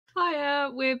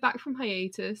we're back from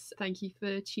hiatus. Thank you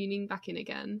for tuning back in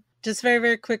again. Just very,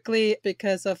 very quickly,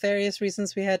 because of various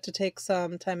reasons, we had to take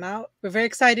some time out. We're very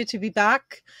excited to be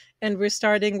back, and we're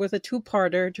starting with a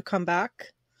two-parter to come back.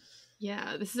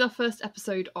 Yeah, this is our first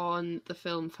episode on the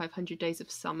film 500 Days of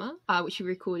Summer, which we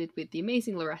recorded with the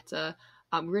amazing Loretta.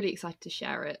 I'm really excited to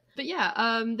share it. But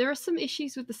yeah, there are some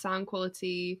issues with the sound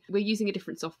quality. We're using a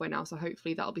different software now, so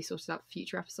hopefully that'll be sorted out for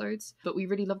future episodes. But we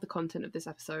really love the content of this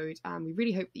episode, and we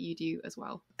really hope that you do as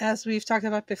well. As we've talked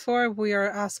about before, we are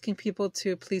asking people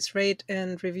to please rate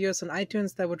and review us on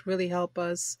iTunes. That would really help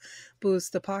us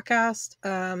boost the podcast.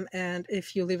 And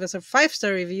if you leave us a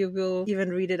 5-star review, we'll even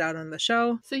read it out on the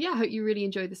show. So yeah, I hope you really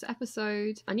enjoyed this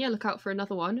episode. And yeah, look out for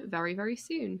another one very, very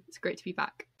soon. It's great to be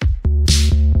back.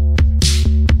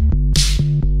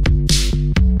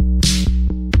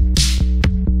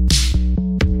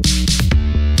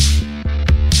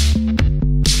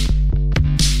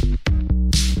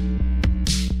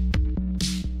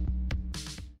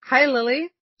 Hi, Lily.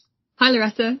 Hi,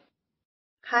 Loretta.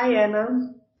 Hi,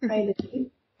 Anna. Hi, Lily.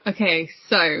 Okay,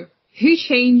 so who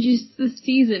changes the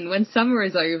season when summer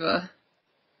is over?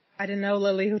 I don't know,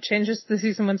 Lily. Who changes the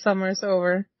season when summer is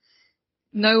over?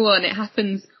 No one. It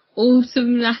happens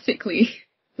automatically.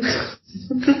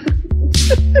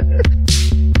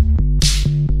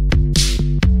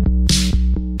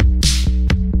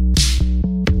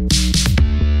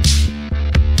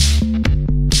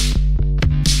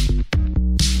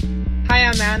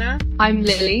 I'm Anna. I'm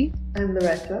Lily. I'm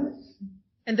Loretta.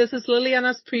 And this is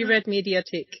LiliAnna's Preread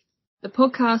Mediathek, the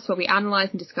podcast where we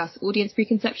analyse and discuss audience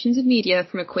preconceptions of media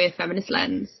from a queer feminist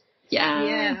lens.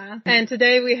 Yeah. And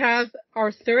today we have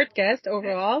our third guest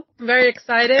overall. I'm very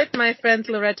excited, my friend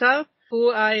Loretta,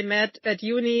 who I met at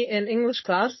uni in English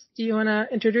class. Do you want to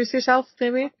introduce yourself,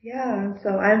 maybe? Yeah, so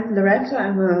I'm Loretta.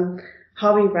 I'm a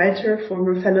hobby writer,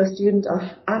 former fellow student of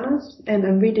Anna's, and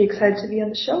I'm really excited to be on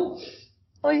the show.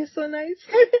 Oh, you're so nice.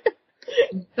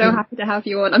 So happy to have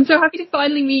you on. I'm so happy to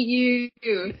finally meet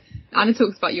you. Anna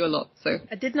talks about you a lot, so.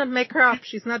 I did not make her up.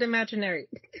 She's not imaginary.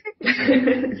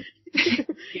 Here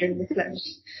in the flesh.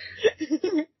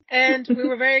 And we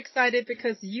were very excited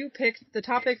because you picked the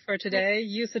topic for today.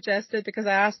 You suggested, because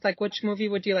I asked, which movie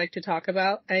would you like to talk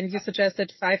about? And you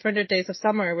suggested 500 Days of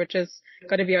Summer, which is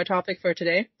going to be our topic for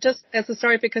today. Just as a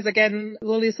start, because again,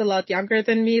 Lily's a lot younger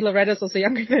than me. Loretta's also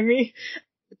younger than me.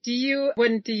 Do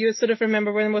you sort of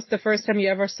remember when was the first time you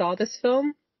ever saw this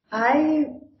film? I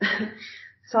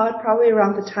saw it probably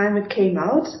around the time it came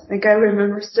out. I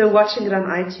remember still watching it on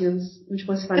iTunes, which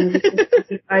was funny because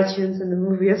iTunes in the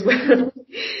movie as well.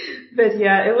 But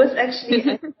yeah, it was actually,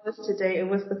 it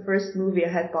was the first movie I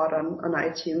had bought on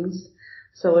iTunes.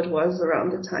 So it was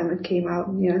around the time it came out,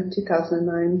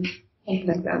 2009, something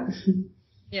like that.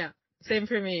 Yeah. Same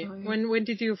for me. When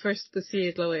did you first see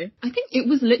it, Lily? I think it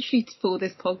was literally for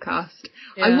this podcast.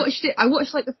 Yeah. I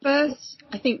watched the first,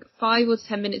 5 or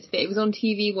 10 minutes of it. It was on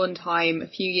TV one time a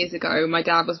few years ago. My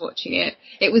dad was watching it.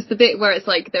 It was the bit where it's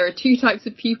there are two types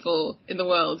of people in the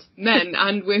world, men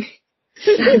and women.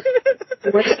 And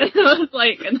I was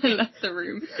and I left the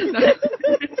room.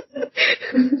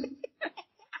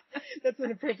 That's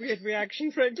an appropriate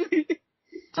reaction, frankly.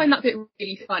 I find that bit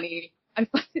really funny. I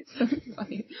find it so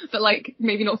funny, but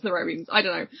maybe not for the right reasons. I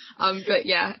don't know. But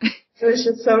yeah. It was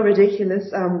just so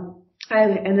ridiculous. I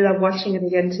ended up watching it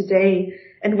again today,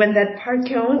 and when that part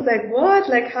came, I was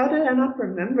what? How did I not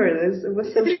remember this? It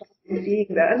was so funny seeing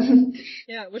that.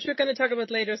 Yeah, which we're going to talk about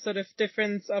later, sort of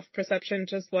difference of perception,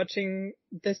 just watching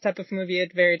this type of movie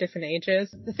at very different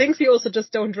ages. The things you also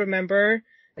just don't remember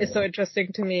is so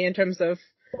interesting to me in terms of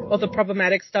all the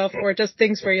problematic stuff, or just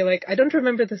things where you're I don't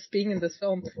remember this being in this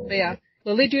film. But yeah.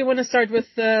 Lily, do you want to start with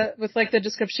the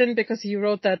description, because you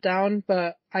wrote that down?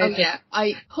 But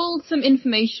I pulled some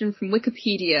information from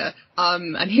Wikipedia,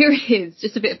 and here it is,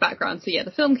 just a bit of background. So yeah,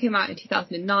 the film came out in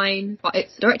 2009, but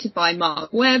it's directed by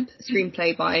Marc Webb,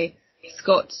 screenplay by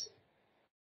Scott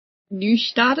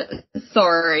Neustadter.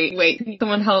 Sorry, wait,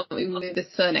 someone help me with this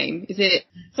surname. Is it?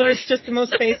 So it's just the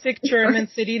most basic German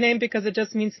city name, because it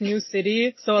just means new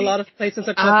city. So a lot of places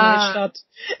are called Neustadt.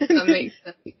 That makes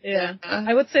sense. Yeah.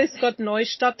 I would say Scott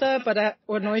Neustadter,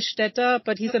 or Neustadter,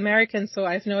 but he's American, so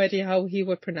I have no idea how he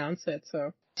would pronounce it,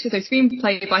 so. So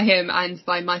screenplay by him and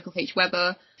by Michael H.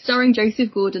 Webber, starring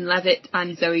Joseph Gordon-Levitt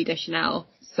and Zooey Deschanel.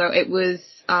 So it was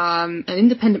an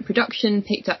independent production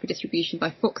picked up for distribution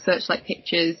by Fox Searchlight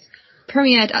Pictures,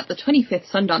 premiered at the 25th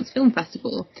Sundance Film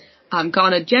Festival,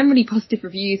 garnered generally positive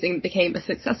reviews and became a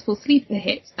successful sleeper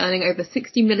hit, earning over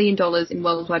 $60 million in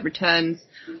worldwide returns,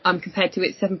 compared to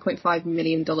its $7.5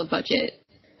 million budget.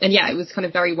 And yeah, it was kind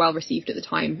of very well received at the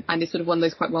time, and it's sort of one of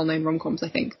those quite well-known rom-coms, I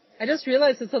think. I just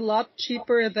realized it's a lot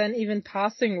cheaper than even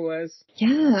Passing was.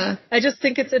 Yeah. I just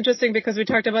think it's interesting because we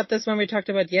talked about this when we talked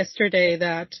about yesterday,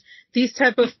 that these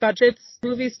type of budgets,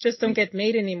 movies just don't get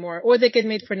made anymore. Or they get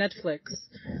made for Netflix.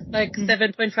 Like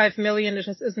 7.5 million, it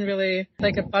just isn't really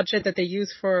like a budget that they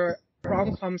use for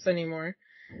rom-coms anymore.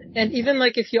 And even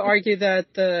like if you argue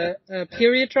that the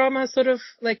period drama has sort of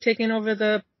like taken over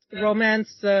the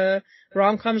romance,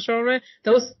 rom-com genre,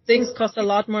 those things cost a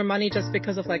lot more money just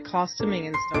because of like costuming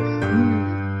and stuff.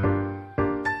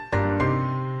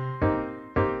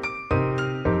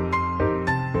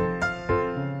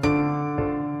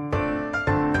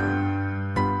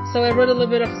 So I wrote a little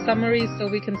bit of summary so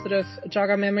we can sort of jog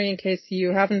our memory in case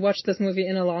you haven't watched this movie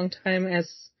in a long time, as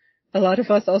a lot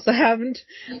of us also haven't.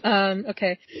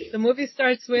 Okay. The movie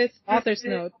starts with author's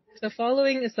note. The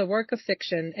following is a work of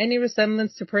fiction. Any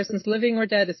resemblance to persons living or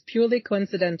dead is purely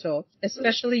coincidental.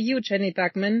 Especially you, Jenny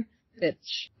Beckman.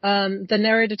 Bitch. The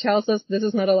narrator tells us this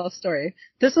is not a love story.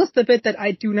 This was the bit that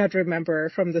I do not remember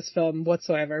from this film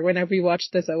whatsoever. When I rewatched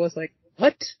this, I was like,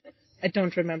 what? I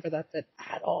don't remember that bit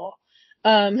at all.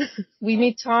 We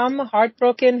meet Tom,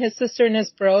 heartbroken. His sister and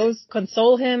his bros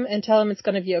console him and tell him it's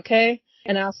going to be okay,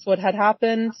 and ask what had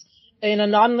happened. In a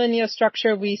non-linear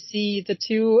structure, we see the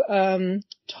two,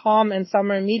 Tom and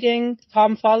Summer meeting,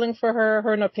 Tom falling for her,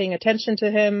 her not paying attention to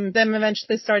him, them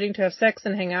eventually starting to have sex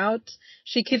and hang out.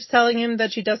 She keeps telling him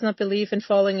that she does not believe in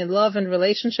falling in love and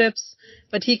relationships,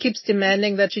 but he keeps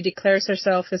demanding that she declares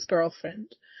herself his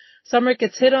girlfriend. Summer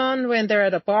gets hit on when they're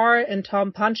at a bar and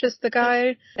Tom punches the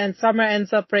guy, and Summer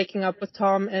ends up breaking up with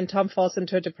Tom and Tom falls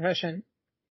into a depression.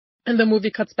 And the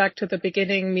movie cuts back to the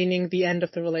beginning, meaning the end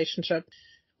of the relationship.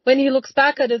 When he looks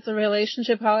back at the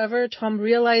relationship, however, Tom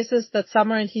realizes that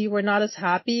Summer and he were not as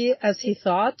happy as he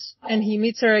thought, and he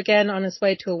meets her again on his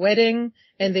way to a wedding,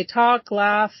 and they talk,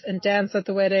 laugh, and dance at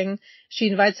the wedding. She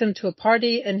invites him to a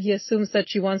party, and he assumes that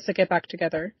she wants to get back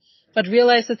together, but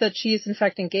realizes that she is in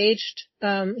fact engaged.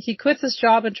 He quits his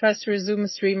job and tries to resume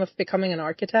his dream of becoming an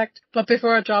architect. But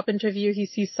before a job interview, he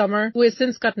sees Summer, who has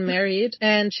since gotten married,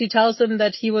 and she tells him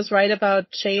that he was right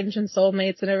about change and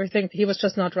soulmates and everything. He was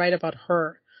just not right about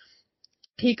her.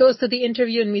 He goes to the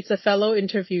interview and meets a fellow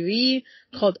interviewee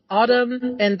called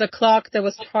Autumn, and the clock that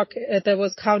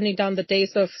was counting down the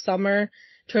days of summer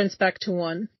turns back to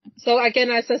 1. So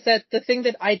again, as I said, the thing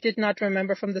that I did not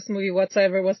remember from this movie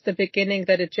whatsoever was the beginning,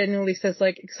 that it genuinely says,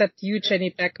 like, except you,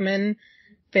 Jenny Beckman,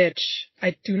 bitch.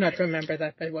 I do not remember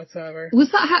that bit whatsoever.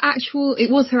 Was that it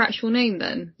was her actual name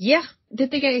then? Yeah. Did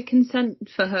they get a consent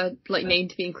for her, like, name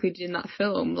to be included in that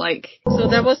film? Like, so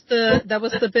that was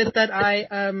the bit that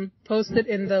I posted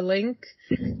in the link.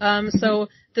 So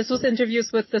this was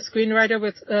interviews with the screenwriter,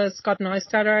 with Scott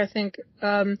Neustadter, I think,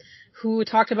 who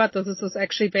talked about that this was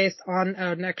actually based on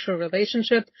an actual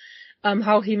relationship.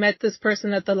 How he met this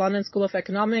person at the London School of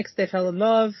Economics. They fell in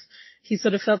love. He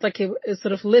sort of felt like it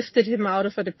sort of lifted him out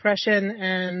of a depression,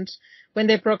 and when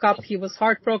they broke up, he was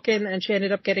heartbroken, and she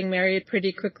ended up getting married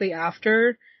pretty quickly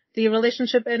after the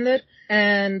relationship ended.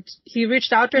 And he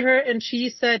reached out to her, and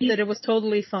she said that it was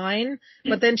totally fine,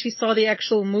 but then she saw the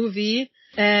actual movie,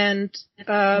 and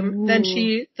then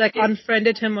she, like,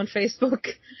 unfriended him on Facebook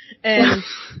and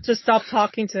just stopped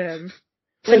talking to him.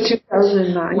 In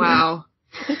 2009. wow.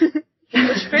 Which,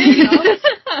 fair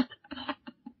enough.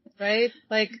 Right?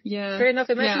 Like, Yeah. fair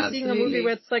enough. Imagine seeing a movie absolutely.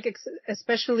 where it's like,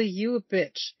 especially you,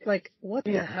 bitch. Like, what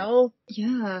the hell?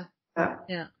 Yeah.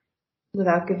 Yeah.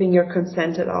 Without giving your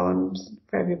consent at all, and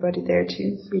for everybody there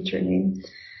to read your name.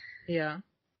 Yeah.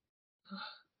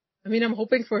 I mean, I'm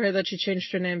hoping for her that she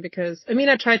changed her name, because, I mean,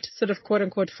 I tried to sort of quote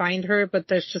unquote find her, but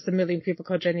there's just a million people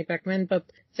called Jenny Beckman, but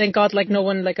thank God, like, no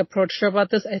one, like, approached her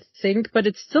about this, I think, but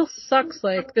it still sucks.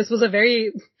 Like, this was a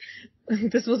very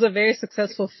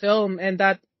successful film, and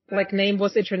that, like, name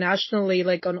was internationally,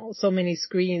 like, on so many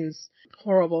screens.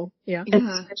 Horrible. Yeah.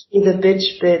 Especially the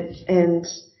bitch bit, and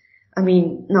I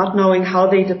mean, not knowing how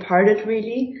they departed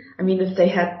really. I mean, if they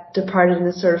had departed in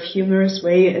a sort of humorous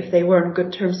way, if they were on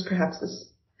good terms, perhaps this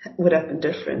would have been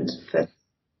different. But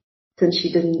since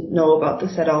she didn't know about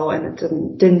this at all, and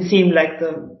it didn't seem like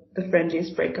the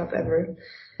friendliest breakup ever.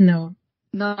 No.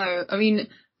 I mean,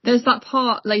 there's that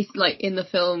part later, like, in the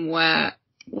film where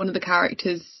one of the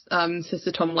characters says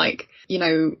to Tom, like, you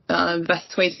know, the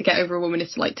best way to get over a woman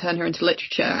is to, like, turn her into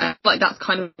literature. And, like, that's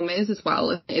kind of what it is as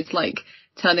well. It's like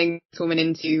turning this woman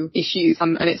into issues,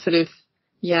 and it's sort of,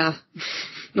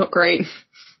 not great.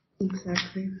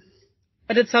 Exactly.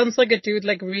 But it sounds like a dude,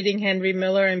 like, reading Henry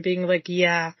Miller and being like,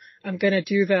 yeah, I'm gonna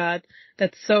do that.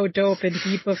 That's so dope and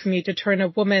deep of me to turn a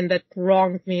woman that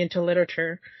wronged me into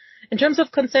literature. In terms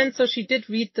of consent, so she did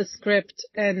read the script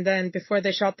and then before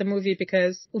they shot the movie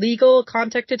because legal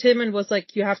contacted him and was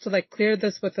like, you have to like clear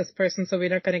this with this person so we're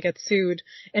not going to get sued.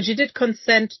 And she did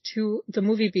consent to the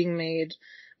movie being made.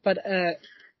 But,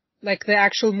 like the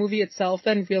actual movie itself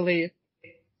then really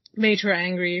made her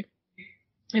angry.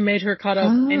 It made her cut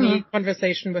off any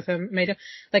conversation with him,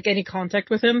 like any contact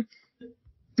with him.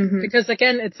 Mm-hmm. Because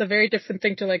again, it's a very different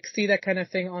thing to like see that kind of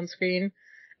thing on screen.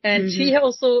 And she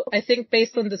also, I think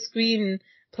based on the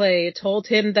screenplay, told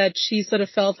him that she sort of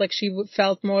felt like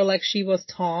felt more like she was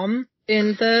Tom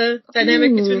in the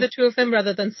dynamic between the two of them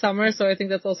rather than Summer. So I think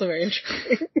that's also very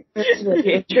interesting. That's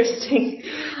really interesting.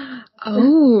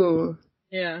 Oh.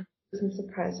 Yeah. Doesn't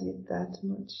surprise me that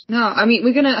much. No, I mean,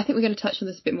 I think we're gonna touch on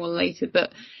this a bit more later,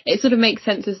 but it sort of makes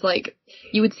sense as like,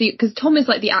 you would see, because Tom is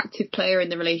like the active player in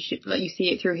the relationship, like you see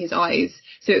it through his eyes,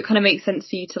 so it kind of makes sense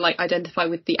for you to like identify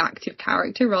with the active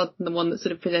character rather than the one that's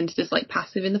sort of presented as like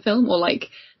passive in the film, or like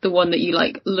the one that you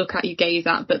like look at, you gaze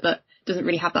at, but that doesn't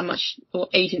really have that much or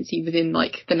agency within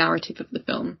like the narrative of the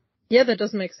film. Yeah, that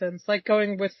does make sense. Like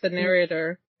going with the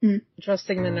narrator,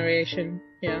 trusting the narration,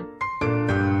 yeah.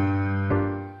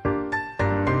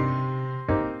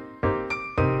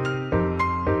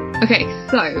 Okay,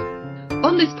 so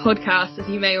on this podcast, as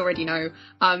you may already know,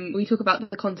 we talk about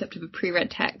the concept of a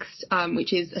pre-read text,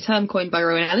 which is a term coined by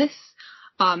LiliAnna's,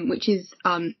 which is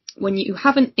when you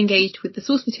haven't engaged with the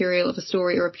source material of a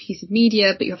story or a piece of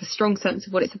media, but you have a strong sense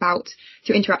of what it's about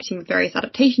through interacting with various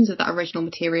adaptations of that original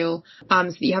material, so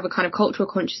that you have a kind of cultural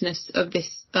consciousness of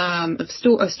this,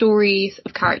 of stories,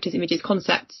 of characters, images,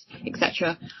 concepts,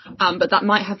 etc. But that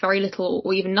might have very little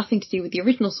or even nothing to do with the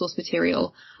original source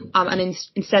material, and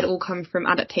instead all come from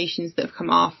adaptations that have come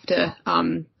after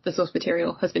the source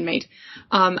material has been made.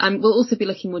 And we'll also be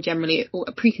looking more generally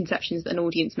at preconceptions that an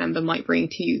audience member might bring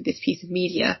to this piece of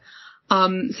media.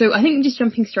 So I think just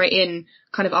jumping straight in,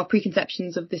 kind of our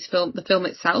preconceptions of this film, the film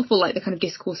itself, or like the kind of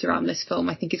discourse around this film,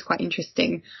 I think is quite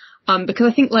interesting.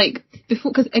 Because I think like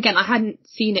before, because again, I hadn't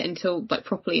seen it until like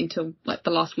properly until like the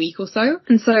last week or so.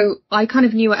 And so I kind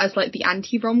of knew it as like the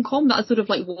anti-rom-com. That's sort of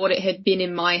like what it had been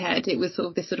in my head. It was sort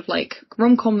of this sort of like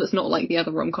rom-com that's not like the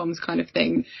other rom-coms kind of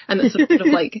thing. And that sort of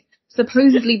like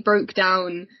supposedly broke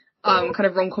down kind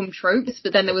of rom-com tropes,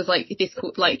 but then there was like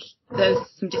there's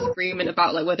some disagreement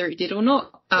about like whether it did or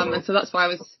not. And so that's why I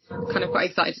was kind of quite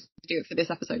excited to do it for this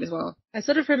episode as well. I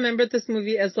sort of remembered this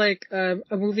movie as like a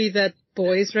movie that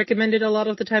boys recommended a lot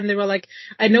of the time. They were like,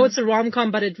 I know it's a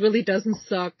rom-com, but it really doesn't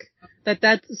suck.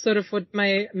 That's sort of what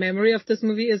my memory of this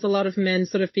movie is, a lot of men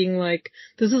sort of being like,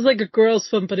 this is like a girl's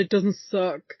film, but it doesn't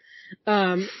suck.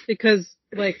 Because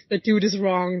like the dude is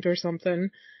wronged or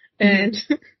something. And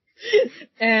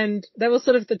and that was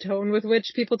sort of the tone with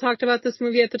which people talked about this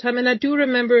movie at the time. And I do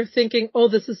remember thinking, oh,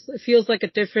 it feels like a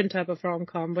different type of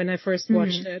rom-com when I first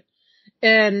watched it.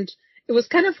 And it was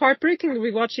kind of heartbreaking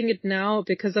rewatching it now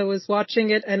because I was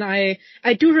watching it and I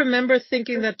do remember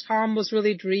thinking that Tom was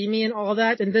really dreamy and all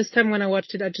that. And this time when I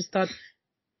watched it, I just thought,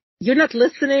 you're not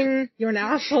listening. You're an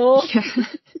asshole.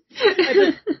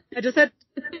 Yeah. I just had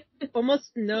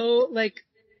almost no like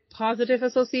positive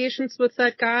associations with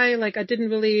that guy. Like I don't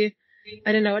know.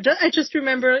 I just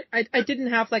remember I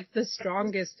didn't have like the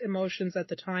strongest emotions at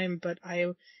the time, but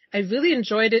I really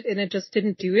enjoyed it and it just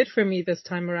didn't do it for me this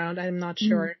time around. I'm not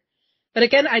sure. But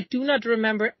again, I do not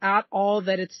remember at all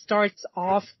that it starts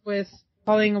off with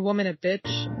calling a woman a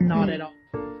bitch. Not at all.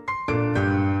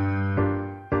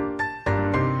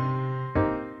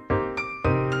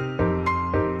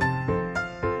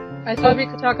 I thought we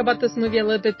could talk about this movie a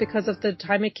little bit because of the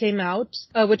time it came out,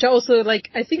 which I also like.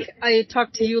 I think I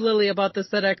talked to you, Lily, about this,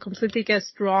 that I completely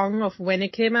guessed wrong of when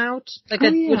it came out. Like,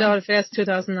 I would have guessed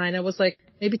 2009. I was like,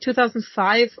 maybe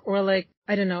 2005 or like,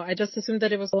 I don't know. I just assumed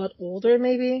that it was a lot older,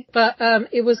 maybe. But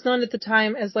it was known at the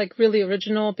time as like really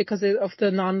original because of the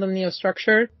non-linear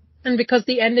structure and because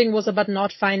the ending was about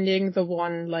not finding the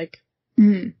one, like,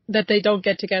 that they don't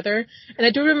get together. And I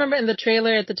do remember in the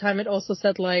trailer at the time it also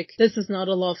said like, this is not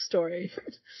a love story.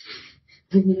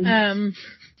 And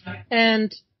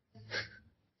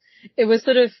it was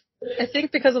sort of, I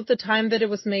think because of the time that it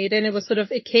was made in,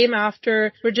 it came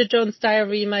after Bridget Jones'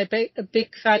 Diary, A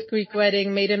Big Fat Greek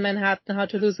Wedding, Made in Manhattan, How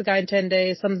to Lose a Guy in 10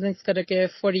 Days, Something's Gotta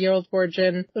Give, 40-Year-Old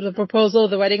Virgin, The Proposal,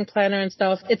 The Wedding Planner and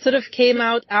stuff. It sort of came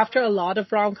out after a lot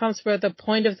of rom-coms where the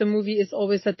point of the movie is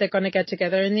always that they're gonna get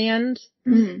together in the end.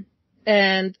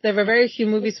 And there were very few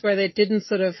movies where they didn't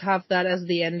sort of have that as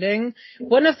the ending.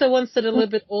 One of the ones that are a little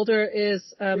bit older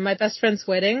is My Best Friend's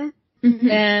Wedding.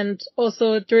 And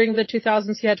also during the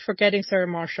 2000s you had Forgetting Sarah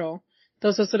Marshall.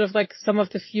 Those are sort of like some of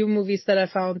the few movies that I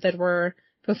found that were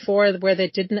before where they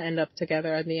didn't end up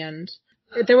together at the end.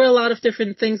 there were a lot of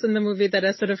different things in the movie that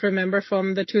I sort of remember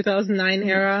from the 2009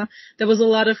 era. There was a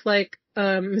lot of like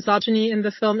misogyny in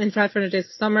the film in 500 Days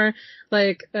of Summer,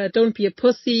 like don't be a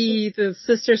pussy, the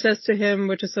sister says to him,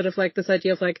 which is sort of like this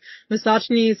idea of like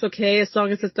misogyny is okay as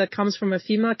long as that comes from a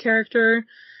female character.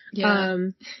 Yeah.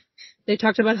 They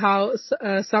talked about how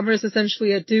Summer is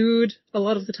essentially a dude a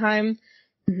lot of the time,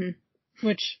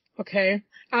 which, okay.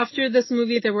 After this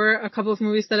movie, there were a couple of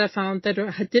movies that I found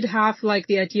that did have like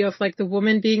the idea of like the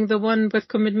woman being the one with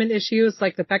commitment issues,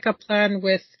 like The Backup Plan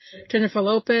with Jennifer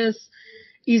Lopez.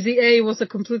 Easy A was a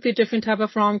completely different type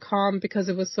of rom-com because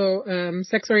it was so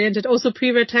sex-oriented. Also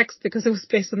Preread Text because it was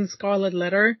based on the Scarlet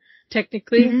Letter,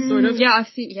 technically, sort of. Yeah, I've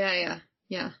seen, yeah.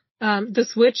 The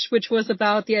Switch, which was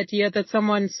about the idea that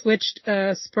someone switched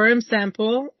a sperm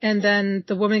sample and then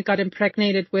the woman got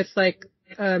impregnated with like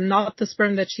not the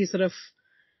sperm that she sort of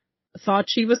thought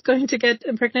she was going to get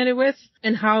impregnated with,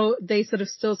 and how they sort of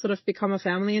still sort of become a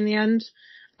family in the end.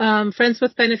 Friends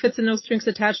with Benefits and No Strings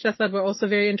Attached, I thought were also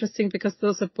very interesting because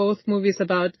those are both movies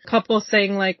about couples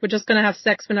saying like, we're just going to have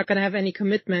sex, we're not going to have any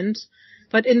commitment.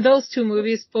 But in those two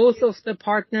movies, both of the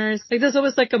partners, like there's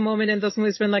always like a moment in those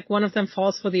movies when like one of them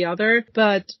falls for the other,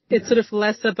 but it's sort of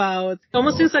less about, it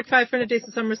almost feels like 500 Days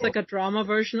of Summer is like a drama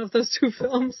version of those two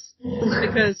films,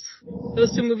 because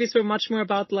those two movies were much more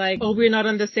about like, oh, we're not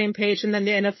on the same page, and then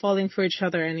they end up falling for each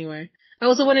other anyway. I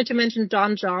also wanted to mention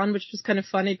Don John, which was kind of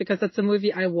funny because that's a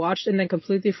movie I watched and then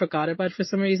completely forgot about for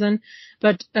some reason.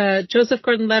 But Joseph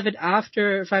Gordon-Levitt,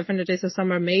 after 500 Days of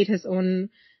Summer, made his own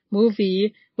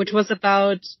movie, which was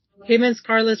about him and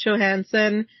Scarlett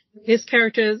Johansson. His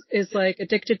character is like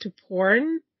addicted to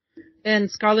porn,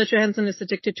 and Scarlett Johansson is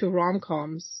addicted to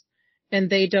rom-coms.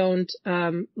 And they don't,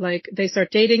 they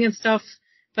start dating and stuff,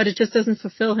 but it just doesn't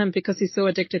fulfill him because he's so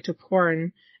addicted to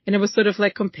porn. And it was sort of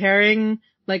like comparing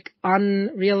like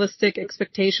unrealistic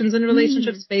expectations in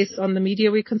relationships based on the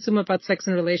media we consume about sex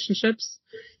and relationships.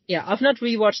 Yeah, I've not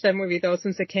rewatched that movie though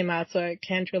since it came out, so I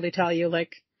can't really tell you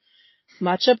like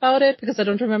much about it because I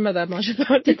don't remember that much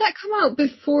about it. Did that come out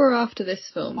before or after this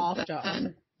film? After.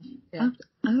 Yeah.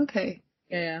 Oh, okay.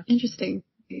 Yeah. Interesting.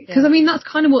 Because I mean, that's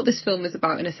kind of what this film is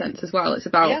about in a sense as well. It's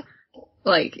about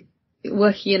like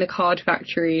working in a card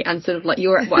factory and sort of like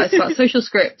it's about social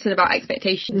scripts and about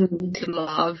expectations and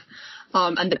love,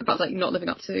 and about like not living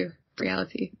up to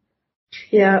reality.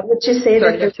 Yeah, would you say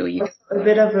that there's you. a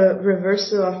bit of a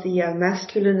reversal of the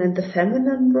masculine and the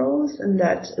feminine roles, and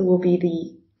that it will be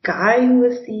the guy who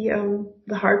is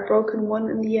the heartbroken one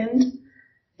in the end?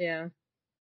 Yeah.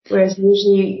 Whereas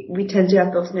usually we tend to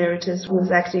have those narratives who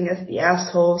is acting as the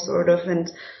asshole sort of, and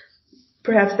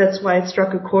perhaps that's why it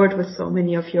struck a chord with so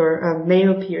many of your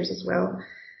male peers as well,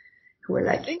 who were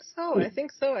like, I think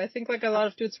so. I think like a lot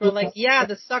of dudes were like, yeah,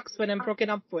 this sucks when I'm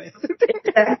broken up with.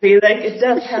 Exactly, like it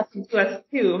does happen to us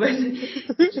too. But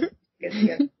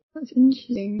That's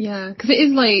interesting. Yeah, because it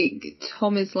is like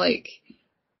Tom is like,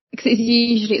 because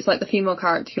it's like the female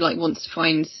character who like wants to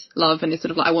find love and is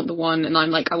sort of like, I want the one, and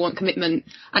I'm like, I want commitment,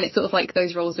 and it's sort of like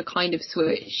those roles are kind of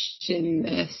switched in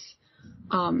this.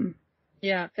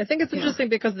 Yeah, I think it's interesting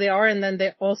because they are, and then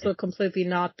they're also completely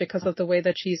not because of the way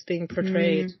that she's being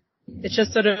portrayed. It's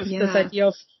just sort of this idea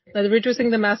of like, reducing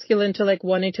the masculine to like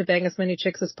wanting to bang as many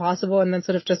chicks as possible, and then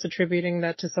sort of just attributing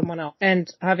that to someone else,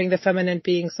 and having the feminine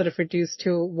being sort of reduced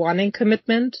to wanting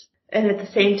commitment. And at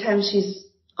the same time, she's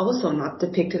also not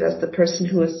depicted as the person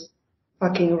who is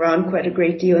fucking around quite a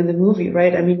great deal in the movie,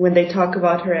 right? I mean, when they talk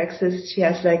about her exes, she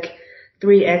has like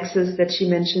 3 exes that she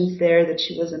mentions there, that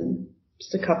she was in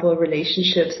just a couple of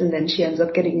relationships, and then she ends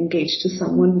up getting engaged to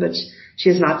someone, but she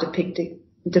is not depicted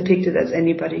as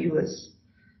anybody who is,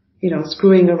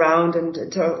 screwing around. And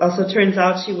it also turns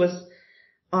out she was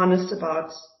honest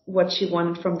about what she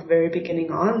wanted from the very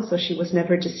beginning on, so she was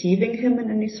never deceiving him in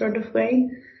any sort of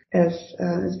way, as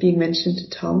being mentioned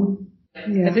to Tom.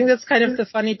 Yeah. I think that's kind of the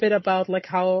funny bit about like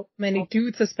how many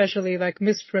dudes especially like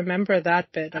misremember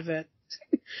that bit of it.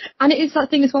 And it is that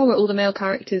thing as well where all the male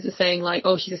characters are saying like,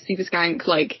 oh, she's a super skank,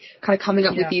 like kind of coming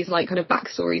up with these like kind of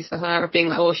backstories for her of being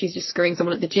like, oh, she's just screwing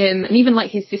someone at the gym. And even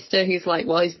like his sister who's like,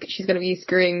 well, she's going to be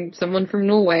screwing someone from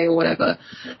Norway or whatever.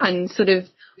 And sort of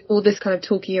all this kind of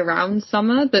talking around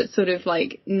Summer that's sort of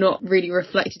like not really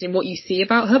reflected in what you see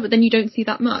about her, but then you don't see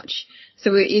that much.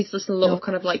 So it is just a lot of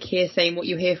kind of like hearsay and what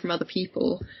you hear from other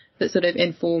people that sort of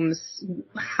informs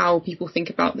how people think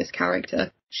about this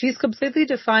character. She's completely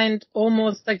defined,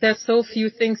 almost like there's so few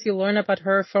things you learn about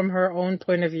her from her own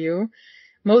point of view.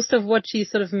 Most of what she's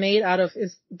sort of made out of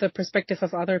is the perspective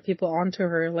of other people onto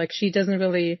her. Like she doesn't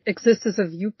really exist as a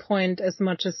viewpoint as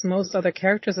much as most other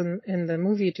characters in the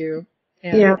movie do.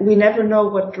 Yeah, we never know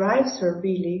what drives her,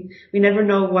 really. We never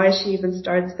know why she even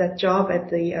starts that job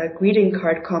at the greeting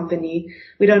card company.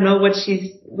 We don't know what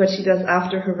she does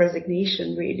after her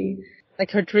resignation, really.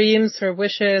 Like her dreams, her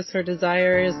wishes, her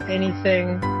desires,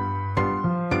 anything.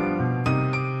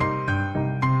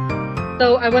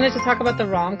 So I wanted to talk about the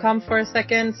rom-com for a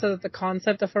second, so the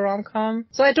concept of a rom-com.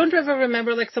 So I don't ever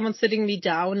remember like someone sitting me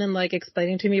down and like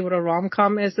explaining to me what a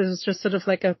rom-com is. It was just sort of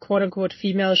like a quote-unquote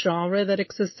female genre that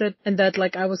existed and that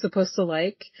like I was supposed to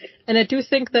like. And I do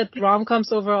think that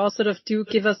rom-coms overall sort of do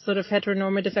give us sort of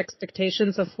heteronormative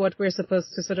expectations of what we're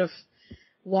supposed to sort of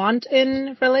want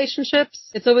in relationships.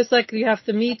 It's always like you have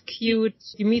to meet cute,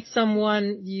 you meet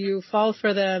someone, you fall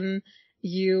for them,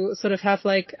 you sort of have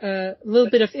like a little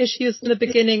bit of issues in the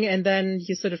beginning and then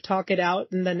you sort of talk it out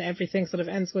and then everything sort of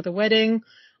ends with a wedding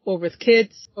or with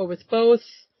kids or with both.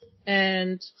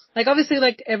 And like obviously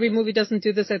like every movie doesn't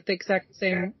do this at the exact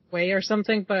same way or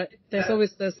something, but there's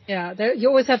always this, you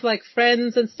always have like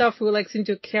friends and stuff who like seem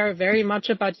to care very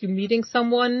much about you meeting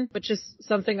someone, which is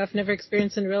something I've never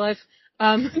experienced in real life.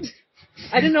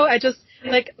 I don't know, I just,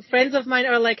 like, friends of mine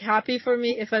are, like, happy for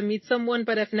me if I meet someone,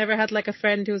 but I've never had, like, a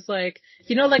friend who's, like,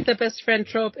 you know, like, the best friend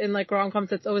trope in, like,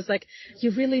 rom-coms, it's always, like, you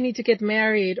really need to get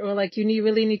married, or, like, you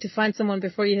really need to find someone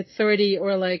before you hit 30,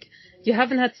 or, like, you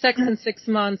haven't had sex in 6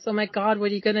 months, oh my god,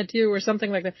 what are you gonna do, or something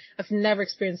like that. I've never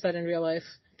experienced that in real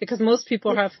life, because most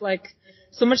people have, like,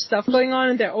 so much stuff going on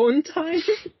in their own time.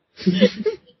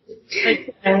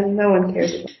 Like, and no one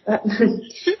cares about that.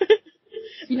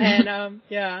 And,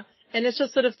 and it's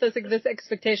just sort of this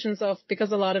expectations of,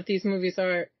 because a lot of these movies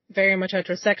are very much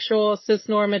heterosexual,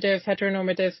 cisnormative,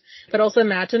 heteronormative, but also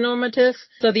metanormative.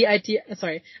 So the idea,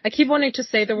 sorry, I keep wanting to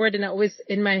say the word and I always,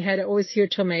 in my head, I always hear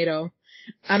tomato.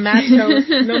 A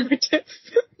metanormative.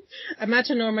 A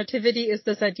metanormativity is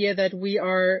this idea that we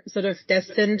are sort of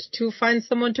destined to find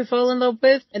someone to fall in love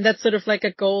with. And that's sort of like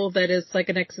a goal that is like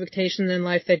an expectation in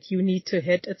life that you need to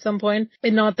hit at some point.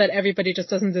 And not that everybody just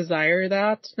doesn't desire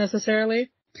that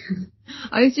necessarily.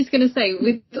 I was just going to say,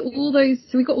 with all those,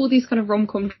 so we got all these kind of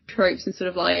rom-com tropes and sort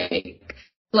of like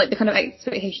the kind of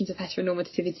expectations of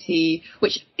heteronormativity,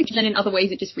 which then in other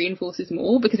ways it just reinforces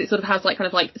more because it sort of has like kind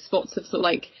of like spots of sort of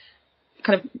like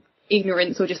kind of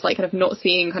ignorance or just like kind of not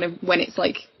seeing kind of when it's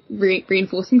like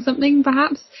reinforcing something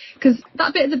perhaps. Because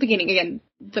that bit at the beginning again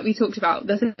that we talked about,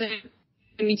 there's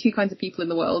only two kinds of people in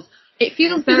the world. It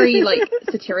feels very, like,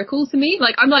 satirical to me.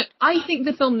 Like, I think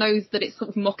the film knows that it's sort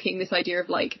of mocking this idea of,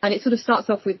 like, and it sort of starts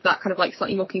off with that kind of, like,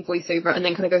 slightly mocking voiceover and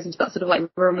then kind of goes into that sort of, like,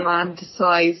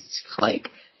 romanticized, like,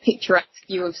 picturesque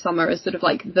view of summer as sort of,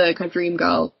 like, the kind of dream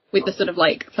girl with the sort of,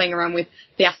 like, playing around with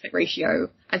the aspect ratio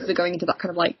and sort of going into that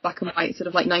kind of, like, black and white sort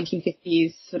of, like,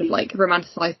 1950s sort of, like,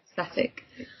 romanticized aesthetic.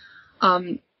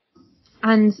 You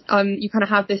kind of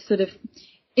have this sort of,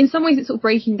 in some ways it's sort of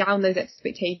breaking down those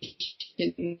expectations.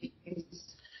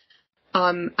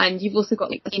 And you've also got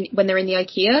like when they're in the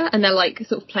IKEA and they're like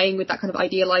sort of playing with that kind of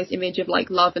idealized image of like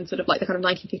love and sort of like the kind of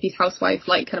 1950s housewife,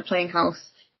 like kind of playing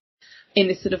house in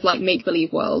this sort of like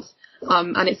make-believe world.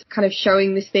 And it's kind of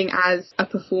showing this thing as a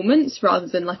performance rather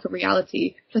than like a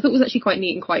reality, which I thought was actually quite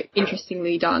neat and quite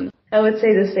interestingly done. I would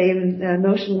say the same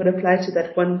notion would apply to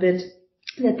that one bit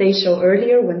that they show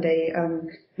earlier when they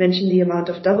mention the amount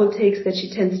of double takes that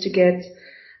she tends to get,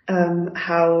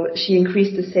 how she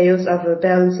increased the sales of a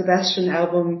Belle and Sebastian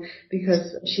album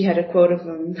because she had a quote of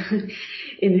them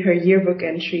in her yearbook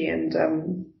entry, and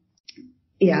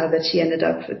that she ended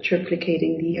up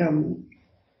triplicating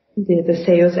the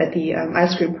sales at the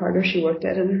ice cream parlor she worked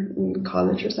at in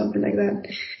college or something like that.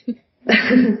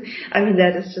 I mean,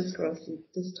 that is just grossly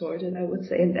distorted, I would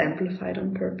say, and amplified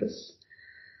on purpose.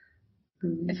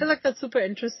 I feel like that's super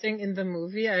interesting in the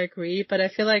movie, I agree, but I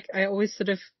feel like I always sort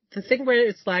of, the thing where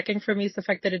it's lacking for me is the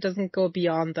fact that it doesn't go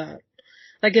beyond that.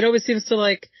 Like, it always seems to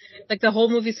like the whole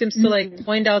movie seems to like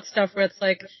point out stuff where it's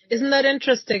like, isn't that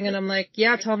interesting? And I'm like,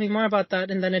 yeah, tell me more about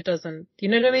that, and then it doesn't. You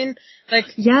know what I mean? Like,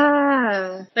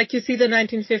 yeah. Like, you see the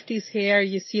 1950s hair,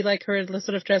 you see like her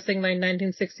sort of dressing like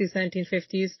 1960s,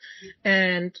 1950s,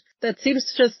 and that seems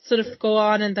to just sort of go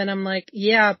on, and then I'm like,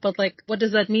 yeah, but like, what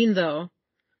does that mean though?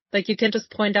 Like, you can't just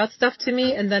point out stuff to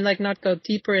me and then, like, not go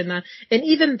deeper in that. And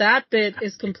even that bit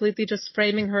is completely just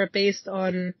framing her based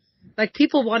on, like,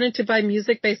 people wanted to buy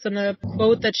music based on a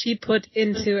quote that she put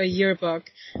into a yearbook.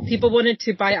 People wanted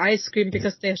to buy ice cream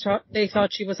because they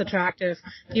thought she was attractive.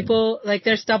 People, like,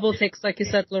 there's double takes, like you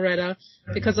said, Loretta,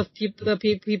 because of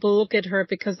people look at her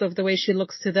because of the way she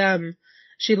looks to them.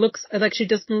 She looks, like, she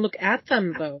doesn't look at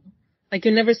them, though. Like,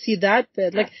 you never see that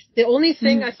bit. Like, the only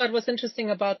thing I thought was interesting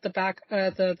about the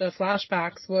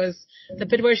flashbacks was the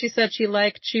bit where she said she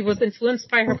was influenced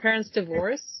by her parents'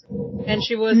 divorce, and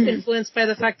she was influenced by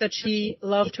the fact that she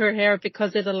loved her hair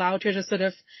because it allowed her to sort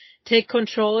of take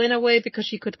control in a way because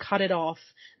she could cut it off.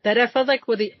 That I felt like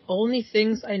were the only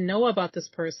things I know about this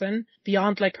person,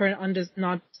 beyond like her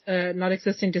not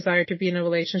existing desire to be in a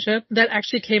relationship, that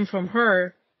actually came from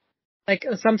her. Like,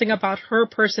 something about her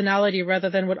personality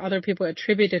rather than what other people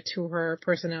attributed to her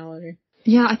personality.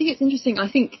 Yeah, I think it's interesting. I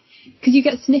think, because you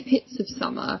get snippets of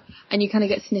Summer, and you kind of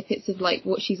get snippets of, like,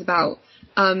 what she's about.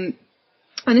 And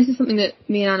this is something that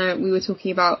me and Anna, we were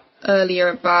talking about earlier,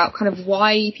 about kind of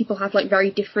why people have, like, very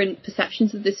different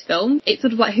perceptions of this film. It's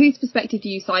sort of like, whose perspective do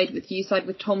you side with? Do you side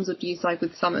with Tom's or do you side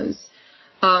with Summer's?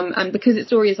 And because the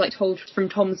story is like told from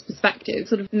Tom's perspective,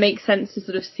 sort of makes sense to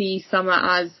sort of see Summer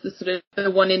as the sort of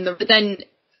the one in the, but then,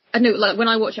 I don't know, like when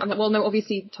I watch it, I'm like, well, no,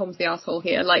 obviously Tom's the asshole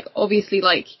here. Like, obviously,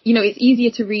 like, you know, it's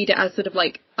easier to read it as sort of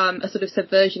like, a sort of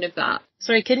subversion of that.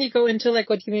 Sorry, can you go into like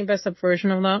what you mean by subversion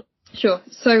of that? Sure.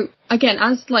 So again,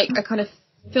 as like a kind of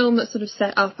film that's sort of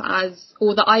set up as,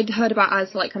 or that I'd heard about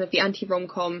as like kind of the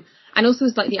anti-romcom, and also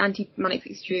as like the anti-Manic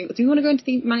Pixie Dream. Do we want to go into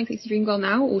the Manic Pixie Dream Girl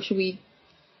now, or should we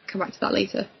come back to that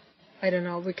later? I don't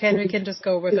know. We can just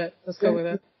go with it. Let's go with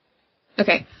it.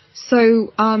 Okay.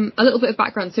 So, a little bit of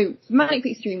background. So, Manic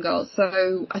Pixie Dream Girl.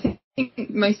 So, I think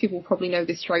most people probably know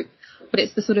this trope, but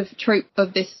it's the sort of trope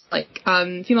of this, like,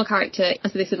 female character.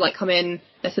 And so they sort of, like, come in,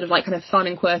 they're sort of, like, kind of fun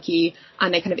and quirky,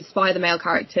 and they kind of inspire the male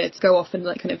character to go off and,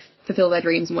 like, kind of fulfill their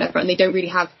dreams and whatever, and they don't really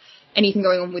have anything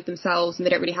going on with themselves, and they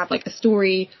don't really have, like, a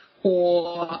story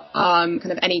or,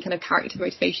 kind of any kind of character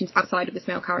motivations outside of this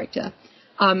male character.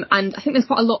 And I think there's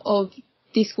quite a lot of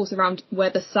discourse around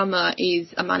whether Summer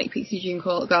is a Manic Pixie Dream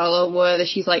Girl or whether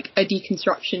she's like a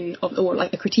deconstruction of, or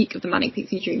like a critique of the Manic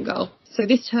Pixie Dream Girl. So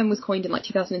this term was coined in like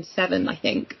 2007, I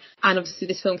think. And obviously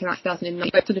this film came out in 2009,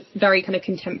 but sort of very kind of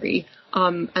contemporary,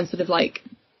 and sort of like,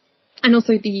 and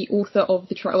also the author of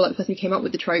the trope, or like the person who came up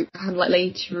with the trope, kind of like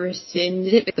later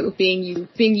rescinded it, because it was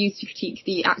being used to critique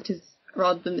the actors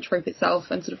rather than the trope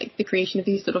itself, and sort of like the creation of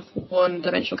these sort of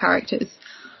one-dimensional characters.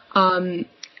 And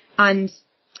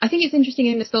I think it's interesting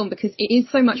in this film because it is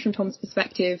so much from Tom's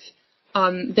perspective,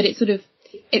 that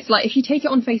it's like if you take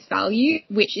it on face value,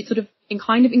 which it sort of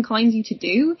kind of inclines you to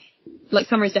do, like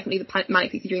Summer is definitely the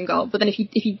Manic Pixie Dream Girl, but then if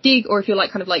you dig, or if you're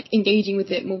like kind of like engaging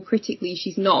with it more critically,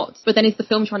 she's not. But then is the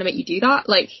film trying to make you do that?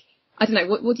 Like, I don't know,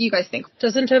 what do you guys think?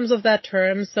 Just in terms of that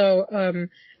term, so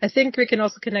I think we can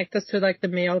also connect this to like the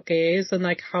male gaze and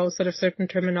like how sort of certain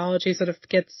terminology sort of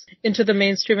gets into the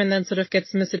mainstream and then sort of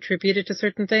gets misattributed to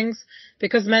certain things.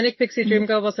 Because Manic Pixie Dream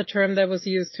Girl was a term that was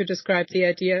used to describe the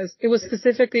ideas. It was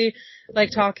specifically like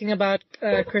talking about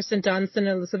Kirsten Dunst in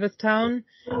Elizabethtown,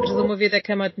 which is a movie that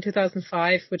came out in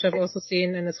 2005, which I've also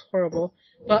seen and is horrible.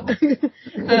 But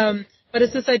but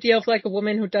it's this idea of like a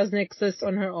woman who doesn't exist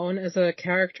on her own as a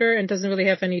character and doesn't really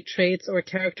have any traits or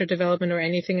character development or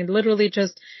anything, and literally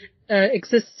just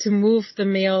exists to move the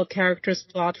male character's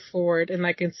plot forward and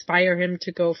like inspire him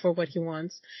to go for what he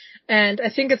wants. And I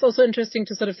think it's also interesting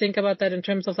to sort of think about that in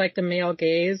terms of like the male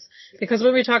gaze, because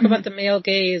when we talk about the male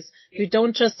gaze, we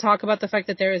don't just talk about the fact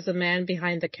that there is a man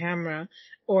behind the camera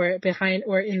or behind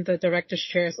or in the director's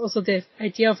chair. It's also the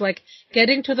idea of like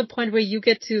getting to the point where you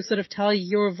get to sort of tell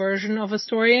your version of a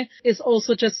story is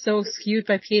also just so skewed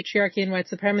by patriarchy and white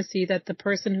supremacy that the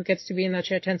person who gets to be in that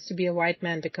chair tends to be a white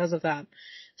man because of that.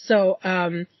 So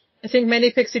I think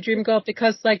Manic Pixie Dream Girl,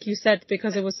 because like you said,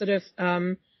 because it was sort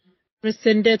of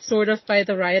rescinded sort of by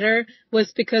the writer,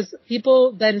 was because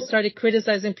people then started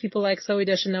criticizing people like Zooey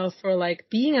Deschanel for like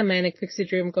being a Manic Pixie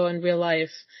Dream Girl in real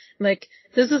life. Like,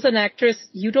 this is an actress,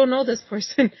 you don't know this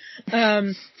person.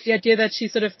 The idea that she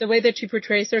sort of, the way that she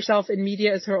portrays herself in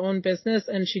media is her own business,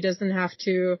 and she doesn't have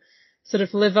to sort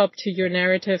of live up to your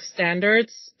narrative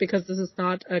standards because this is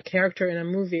not a character in a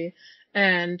movie.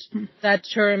 And that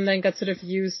term then got sort of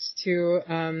used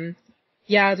to,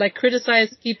 like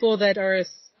criticize people that are,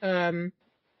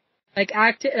 like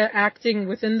acting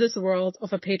within this world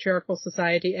of a patriarchal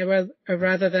society,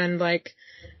 rather than like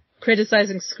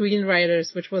criticizing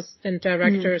screenwriters, and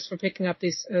directors for picking up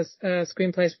these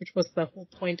screenplays, which was the whole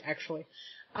point actually.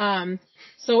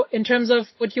 So in terms of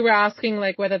what you were asking,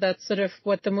 like whether that's sort of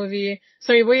what the movie,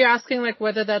 sorry, were you asking like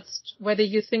whether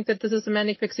you think that this is a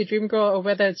Manic Pixie Dream Girl or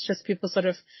whether it's just people sort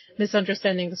of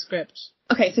misunderstanding the script?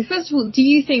 Okay, so first of all, do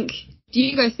you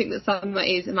guys think that Summer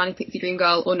is a Manic Pixie Dream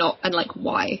Girl or not, and like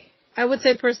why? I would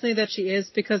say personally that she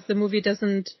is, because the movie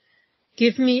doesn't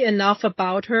give me enough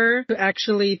about her to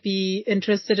actually be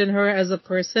interested in her as a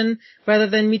person, rather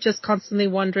than me just constantly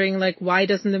wondering, like, why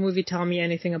doesn't the movie tell me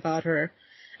anything about her?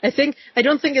 I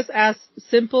don't think it's as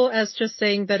simple as just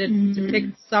saying that it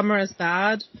depicts summer as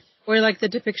bad, or like the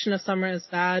depiction of summer as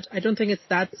bad. I don't think it's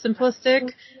that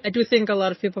simplistic. I do think a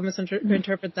lot of people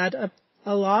misinterpret that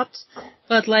a lot.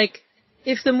 But like,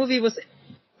 if the movie was,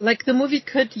 like, the movie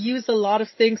could use a lot of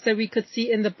things that we could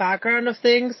see in the background of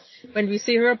things. When we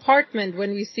see her apartment,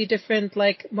 when we see different,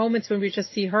 like, moments when we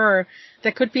just see her,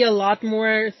 there could be a lot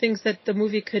more things that the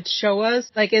movie could show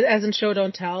us, like, as in show,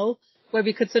 don't tell, where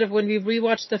we could sort of, when we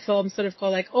rewatch the film, sort of go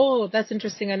like, oh, that's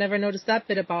interesting, I never noticed that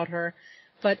bit about her.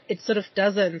 But it sort of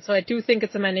doesn't. So I do think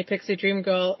it's a Manic Pixie Dream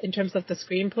Girl in terms of the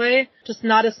screenplay. Just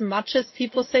not as much as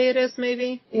people say it is,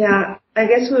 maybe. Yeah, I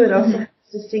guess we would also have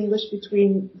to distinguish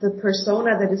between the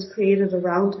persona that is created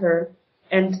around her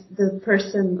and the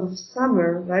person of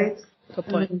Summer, right? Good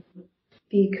point.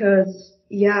 Because,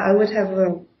 yeah, I would have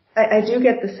I do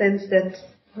get the sense that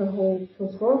her whole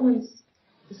performance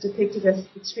is depicted as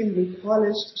extremely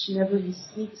polished. She never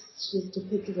speaks. She's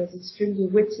depicted as extremely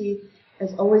witty,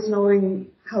 as always knowing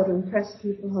how to impress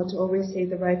people, how to always say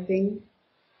the right thing.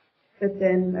 But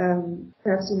then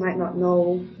perhaps you might not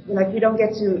know, like, we don't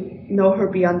get to know her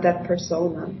beyond that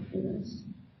persona.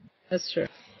 That's true.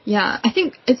 Yeah, I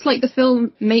think it's like the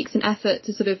film makes an effort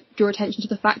to sort of draw attention to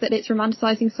the fact that it's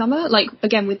romanticizing summer, like,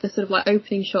 again, with the sort of like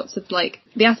opening shots of like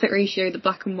the aspect ratio, the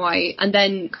black and white, and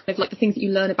then kind of like the things that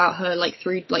you learn about her, like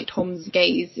through like Tom's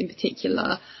gaze in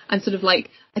particular, and sort of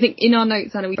like, I think in our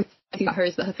notes, Anna, we think about her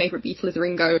is that her favourite Beatle is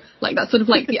Ringo. Like, that's sort of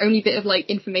like the only bit of like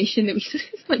information that we sort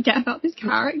of like get about this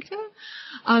character.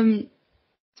 And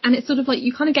it's sort of like,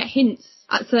 you kind of get hints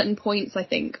at certain points, I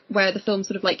think, where the film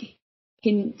sort of like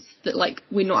hints that like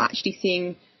we're not actually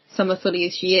seeing Summer fully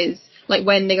as she is. Like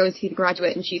when they go and see The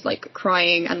Graduate and she's like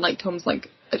crying and like Tom's like,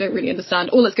 I don't really understand,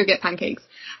 or let's go get pancakes.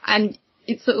 And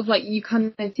it's sort of like you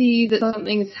kind of see that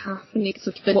something is happening,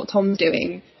 sort of what Tom's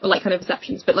doing, or like kind of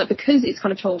perceptions, but like because it's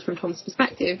kind of told from Tom's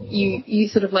perspective, you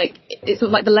sort of like, it's sort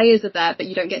of like the layers are there, but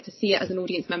you don't get to see it as an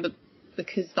audience member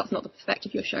because that's not the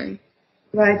perspective you're shown.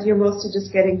 Right, you're mostly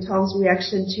just getting Tom's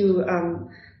reaction to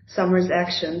Summer's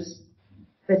actions,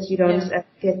 but you don't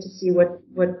get to see what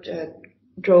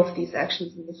drove these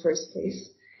actions in the first place.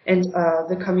 And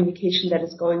the communication that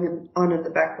is going on in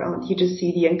the background. You just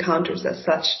see the encounters as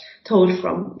such, told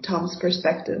from Tom's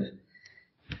perspective.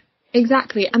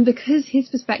 Exactly, and because his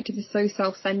perspective is so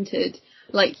self-centered,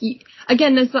 like,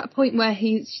 again, there's that point where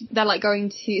they're like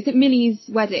going to, is it Millie's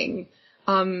wedding?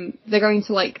 They're going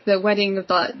to like the wedding of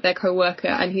their co-worker,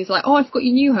 and he's like, oh, I forgot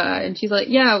you knew her, and she's like,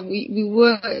 yeah, we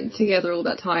worked together all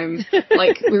that time,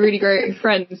 like, we're really great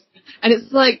friends. And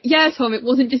it's like, yeah, Tom, it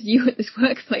wasn't just you at this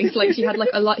workplace. Like, she had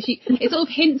like a lot. It sort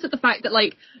of hints at the fact that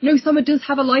like, no, Summer does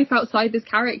have a life outside this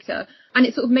character, and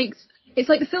it sort of makes. It's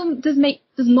like the film does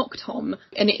mock Tom,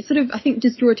 and it sort of, I think,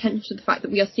 does draw attention to the fact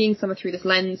that we are seeing Summer through this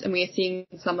lens, and we are seeing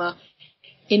Summer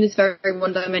in this very, very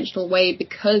one-dimensional way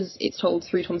because it's told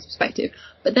through Tom's perspective.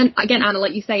 But then again, Anna,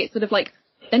 like you say, it's sort of like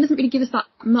then doesn't really give us that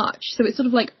much. So it's sort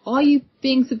of like, are you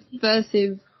being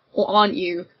subversive? Or aren't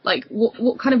you? Like, what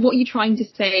are you trying to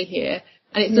say here?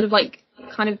 And it's sort of like,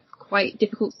 kind of quite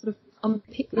difficult to sort of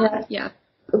unpick that. Yeah.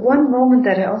 One moment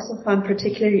that I also found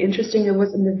particularly interesting, it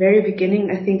was in the very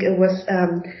beginning, I think it was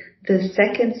the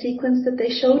second sequence that they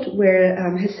showed,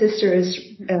 where his sister is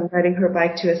riding her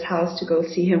bike to his house to go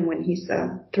see him when he's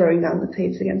throwing down the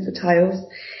plates against the tiles.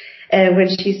 And when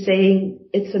she's saying,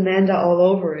 it's Amanda all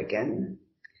over again.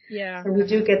 Yeah. So we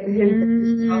do get the hint that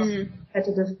this is a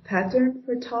repetitive pattern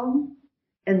for Tom,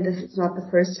 and this is not the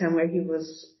first time where he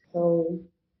was so...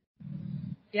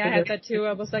 Yeah, I had that too.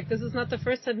 I was like, this is not the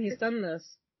first time he's done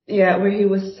this. Yeah, where he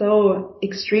was so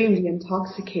extremely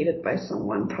intoxicated by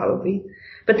someone, probably.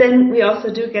 But then we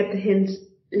also do get the hint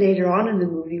later on in the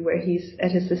movie where he's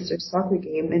at his sister's soccer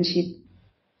game, and she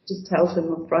just tells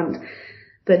him up front,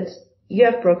 but you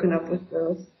have broken up with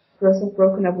girls. Girls have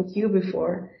broken up with you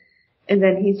before. And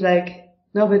then he's like,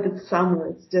 no, but it's Summer,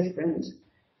 it's different.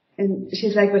 And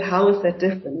she's like, but how is that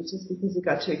different? It's just because you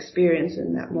got to experience it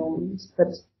in that moment. But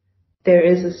there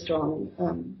is a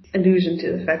strong allusion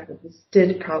to the fact that this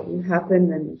did probably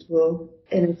happen, and it will,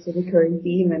 and it's a recurring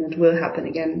theme, and it will happen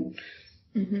again.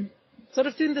 Mm-hmm. sort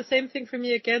of doing the same thing for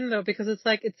me again, though, because it's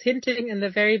like, it's hinting in the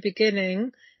very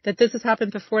beginning that this has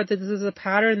happened before, that this is a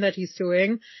pattern that he's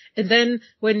doing. And then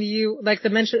when you, like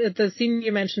the scene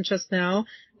you mentioned just now,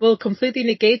 will completely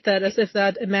negate that as if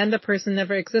that Amanda person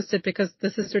never existed, because the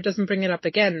sister doesn't bring it up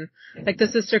again. Like, the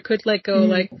sister could like go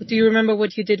like, do you remember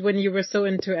what you did when you were so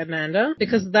into Amanda?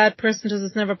 Because that person just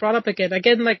is never brought up again.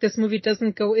 Again, like, this movie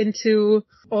doesn't go into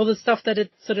all the stuff that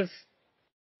it sort of,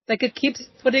 like, it keeps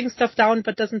putting stuff down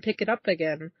but doesn't pick it up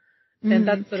again. And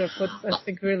that's sort of what's, I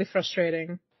think, really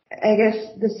frustrating. I guess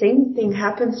the same thing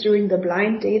happens during the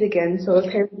blind date again. So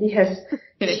apparently has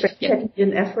taken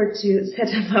an effort to set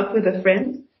him up with a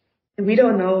friend. And we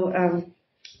don't know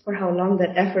for how long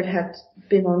that effort had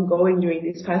been ongoing during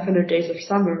these 500 days of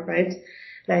summer, right?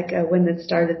 Like when it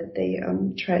started that they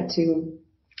tried to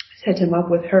set him up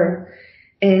with her.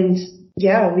 And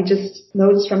yeah, we just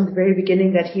noticed from the very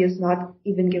beginning that he is not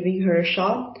even giving her a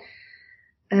shot.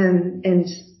 And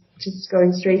just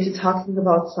going straight to talking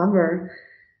about summer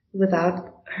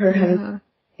without her having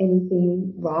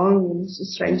anything wrong, and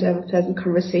just trying to have a pleasant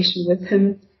conversation with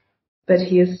him. But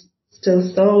he is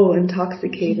still so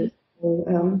intoxicated,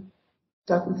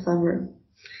 stuck in summer.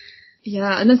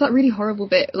 Yeah, and there's that really horrible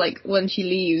bit, like, when she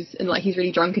leaves and, like, he's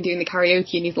really drunk and doing the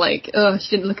karaoke and he's like, oh,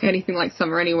 she didn't look anything like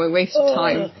Summer anyway, waste of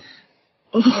time.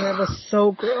 Oh, that was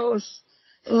so gross.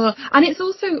 And it's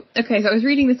also, okay, so I was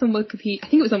reading this on Wikipedia, I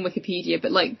think it was on Wikipedia,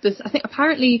 but like this, I think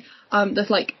apparently, this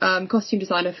like, costume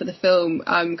designer for the film,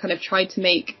 kind of tried to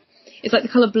make, it's like the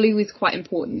colour blue is quite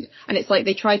important, and it's like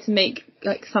they tried to make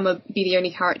like Summer be the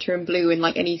only character in blue in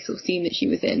like any sort of scene that she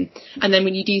was in. And then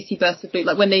when you do see bursts of blue,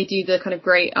 like when they do the kind of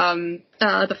great,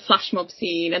 the flash mob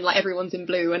scene and like everyone's in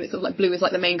blue and it's sort of like blue is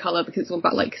like the main colour because it's all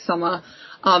about like summer,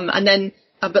 and then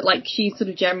but like she's sort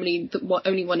of generally the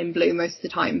only one in blue most of the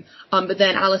time. But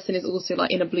then Alison is also like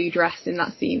in a blue dress in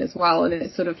that scene as well, and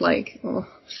it's sort of like, oh,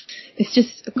 it's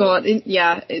just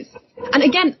it's, and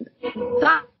again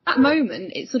that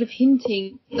moment, it's sort of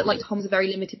hinting that like Tom's a very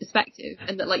limited perspective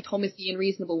and that like Tom is the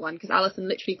unreasonable one, because Alison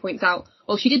literally points out,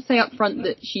 well, she did say up front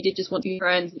that she did just want to be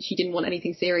friends, that she didn't want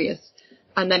anything serious,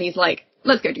 and then he's like,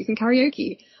 let's go do some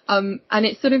karaoke. And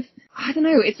it's sort of, I don't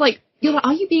know, it's like, you're like,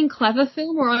 are you being clever,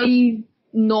 film, or are you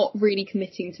not really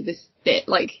committing to this bit?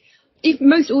 Like, if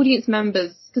most audience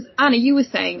members, because Anna, you were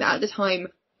saying that at the time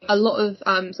a lot of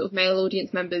sort of male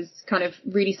audience members kind of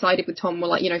really sided with Tom, were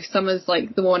like, you know, Summer's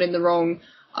like the one in the wrong,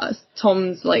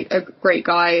 Tom's like a great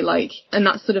guy, like, and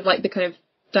that's sort of like the kind of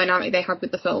dynamic they have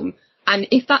with the film. And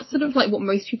if that's sort of like what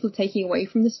most people are taking away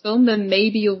from this film, then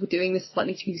maybe you're doing this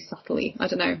slightly too subtly. I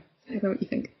don't know what you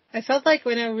think. I felt like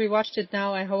when I rewatched it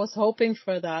now, I was hoping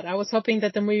for that. I was hoping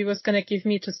that the movie was going to give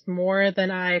me just more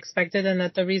than I expected, and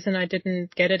that the reason I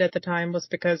didn't get it at the time was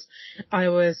because I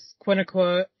was, quote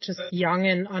unquote, just young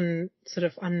and sort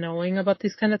of unknowing about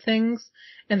these kind of things.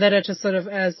 And that I just sort of,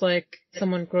 as like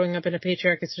someone growing up in a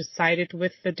patriarchy, just sided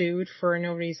with the dude for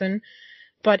no reason.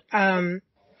 But,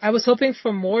 I was hoping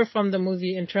for more from the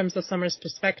movie in terms of Summer's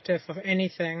perspective of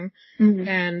anything. Mm-hmm.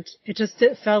 And it just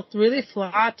felt really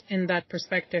flat in that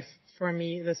perspective for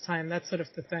me this time. That's sort of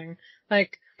the thing.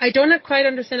 Like, I don't quite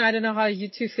understand. I don't know how you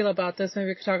two feel about this. Maybe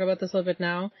we could talk about this a little bit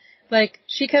now. Like,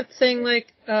 she kept saying,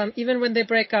 like, even when they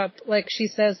break up, like, she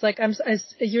says, like,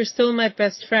 you're still my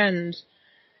best friend.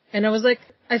 And I was like,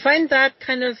 I find that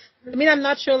kind of, I mean, I'm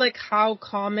not sure, like, how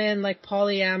common, like,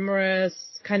 polyamorous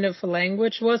kind of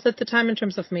language was at the time in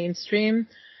terms of mainstream,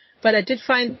 but I did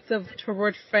find the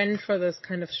word friend for this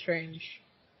kind of strange,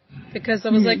 because I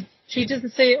was like, she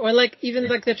didn't say, or like even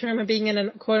like the term of being in a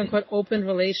quote unquote open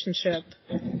relationship.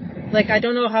 Like, I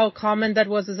don't know how common that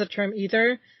was as a term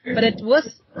either, but it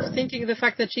was thinking the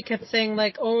fact that she kept saying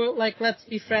like, oh, like, let's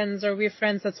be friends, or we're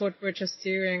friends, that's what we're just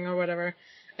doing, or whatever.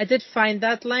 I did find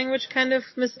that language kind of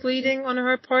misleading on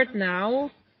her part now.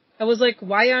 I was like,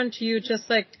 why aren't you just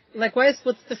like, what's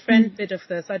the friend bit of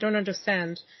this? I don't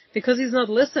understand. Because he's not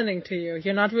listening to you.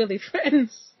 You're not really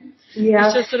friends. Yeah.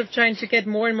 He's just sort of trying to get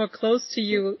more and more close to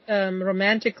you,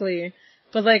 romantically.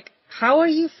 But like, how are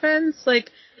you friends? Like,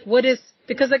 what is,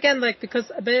 because again,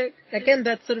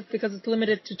 that's sort of because it's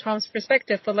limited to Tom's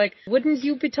perspective, but like, wouldn't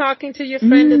you be talking to your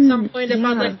friend at some point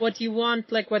about like what you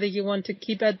want, like whether you want to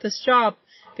keep at this job?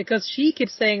 Because she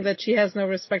keeps saying that she has no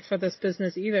respect for this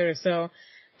business either, so.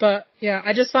 But yeah,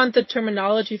 I just found the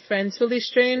terminology friends really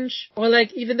strange. Or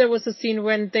like, even there was a scene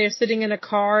when they're sitting in a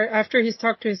car after he's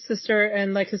talked to his sister,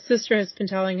 and like his sister has been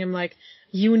telling him like,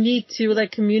 you need to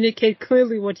like communicate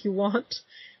clearly what you want.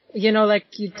 You know, like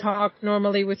you talk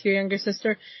normally with your younger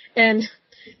sister. And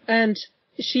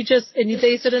she just, and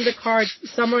they sit in the car,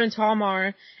 Summer and Tom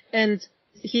are, and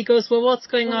he goes, well, what's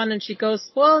going on? And she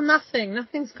goes, well,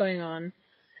 nothing's going on.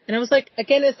 And I was like,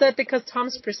 again, is that because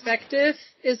Tom's perspective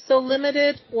is so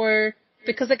limited? Or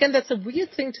because, again, that's a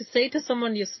weird thing to say to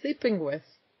someone you're sleeping with.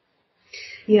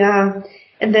 Yeah.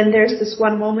 And then there's this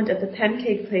one moment at the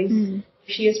pancake place.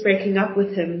 She is breaking up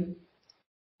with him.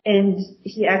 And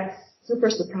he acts super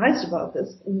surprised about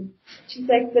this. And she's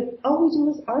like, but all we do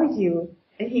is argue.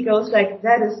 And he goes like,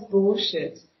 that is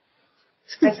bullshit.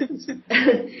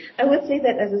 I would say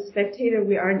that as a spectator,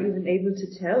 we aren't even able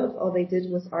to tell if all they did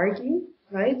was argue,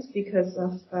 right? Because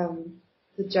of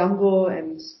the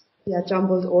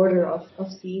jumbled order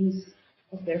of scenes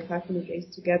of their 500 days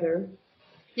together.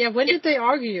 Yeah, when did they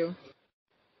argue?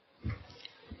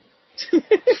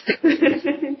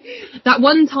 That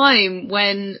one time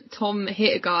when Tom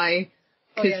hit a guy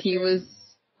because he was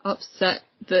upset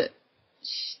that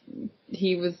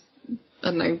he was, I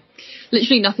don't know,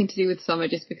 literally nothing to do with Summer,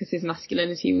 just because his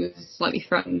masculinity was slightly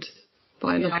threatened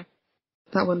by another.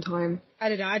 That one time. I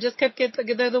don't know. I just kept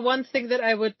the one thing that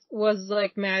I was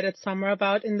like mad at Summer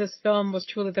about in this film was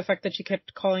truly the fact that she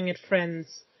kept calling it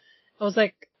Friends. I was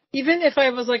like, even if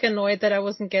I was like annoyed that I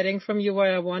wasn't getting from you what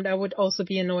I want, I would also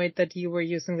be annoyed that you were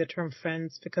using the term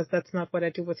friends, because that's not what I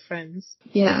do with friends.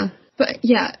 Yeah. But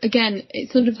yeah, again,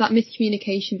 it's sort of that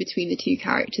miscommunication between the two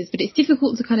characters, but it's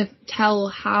difficult to kind of tell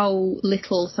how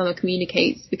little Summer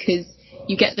communicates, because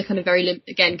you get the kind of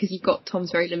again, because you've got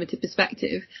Tom's very limited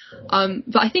perspective.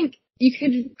 But I think you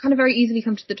could kind of very easily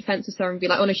come to the defense of Sarah and be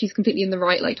like, oh no, she's completely in the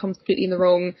right, like Tom's completely in the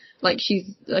wrong, like she's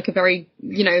like a very,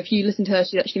 if you listen to her,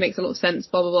 she actually makes a lot of sense,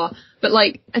 blah, blah, blah. But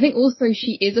like, I think also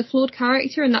she is a flawed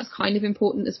character, and that's kind of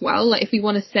important as well. Like if we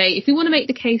want to make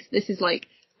the case that this is like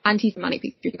anti-Manic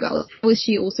Pixie Girl, how is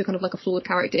she also kind of like a flawed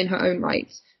character in her own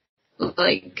right?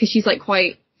 Like, because she's like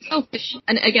quite selfish,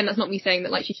 and again, that's not me saying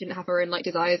that like she shouldn't have her own like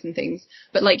desires and things,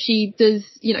 but like she does,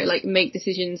 like make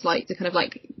decisions like to kind of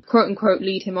like quote unquote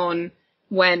lead him on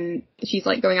when she's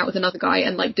like going out with another guy,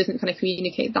 and like doesn't kind of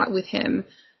communicate that with him,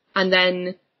 and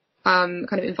then kind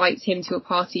of invites him to a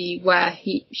party where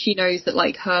she knows that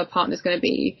like her partner's going to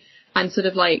be, and sort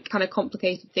of like kind of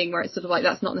complicated thing where it's sort of like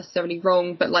that's not necessarily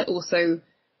wrong, but like also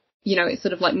it's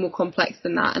sort of like more complex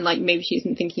than that, and like maybe she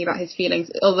isn't thinking about his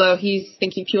feelings, although he's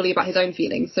thinking purely about his own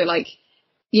feelings. So like,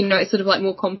 it's sort of like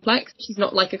more complex. She's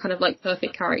not like a kind of like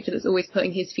perfect character that's always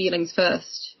putting his feelings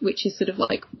first, which is sort of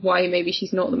like why maybe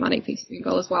she's not the Manic Pixie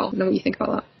Girl as well. I don't know what you think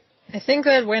about that. I think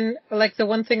that when, like, the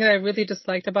one thing that I really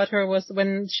disliked about her was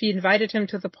when she invited him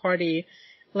to the party,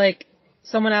 like,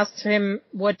 someone asked him,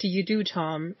 what do you do,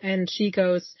 Tom? And she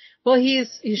goes, well, he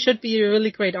should be a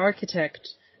really great architect.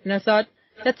 And I thought,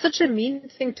 that's such a mean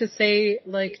thing to say,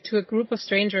 like, to a group of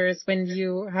strangers when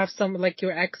you have some, like,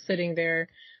 your ex sitting there.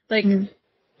 Like,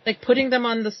 like, putting them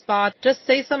on the spot. Just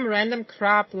say some random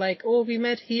crap, like, oh, we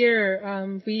met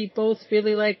here, we both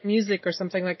really like music or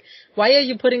something. Like, why are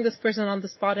you putting this person on the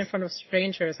spot in front of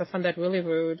strangers? I found that really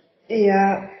rude.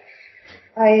 Yeah.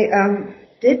 I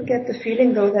did get the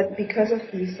feeling, though, that because of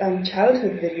these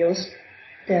childhood videos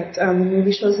that the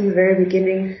movie shows in the very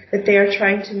beginning, that they are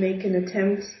trying to make an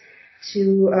attempt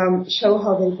to show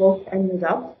how they both ended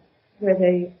up where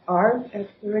they are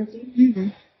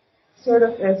currently, sort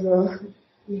of as a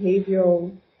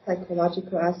behavioral,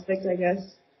 psychological aspect, I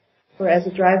guess, or as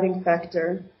a driving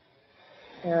factor,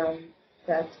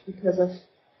 that because of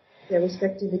their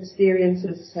respective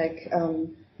experiences, like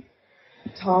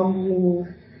Tom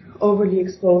being overly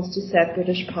exposed to sad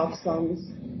British pop songs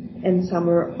and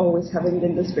Summer always having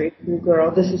been this very cool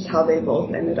girl, this is how they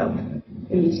both ended up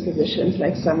in these positions,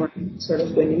 like Summer sort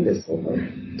of winning this over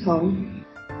Tom.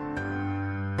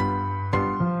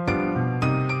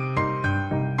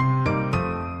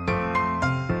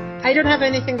 I don't have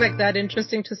anything like that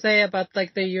interesting to say about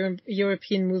like the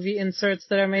European movie inserts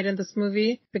that are made in this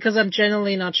movie, because I'm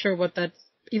generally not sure what that's,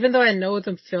 even though I know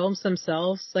the films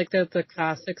themselves, like the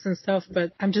classics and stuff,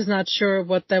 but I'm just not sure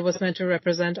what that was meant to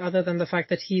represent, other than the fact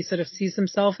that he sort of sees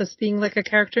himself as being like a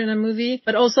character in a movie,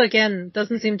 but also again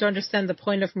doesn't seem to understand the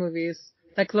point of movies.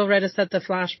 Like Loretta said, the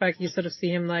flashback, you sort of see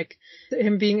him like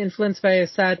him being influenced by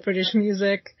sad British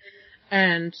music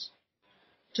and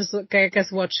just, I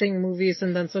guess, watching movies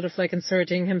and then sort of like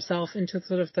inserting himself into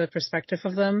sort of the perspective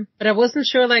of them. But I wasn't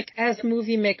sure, like, as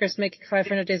movie makers making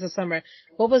 500 Days of Summer,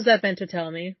 what was that meant to tell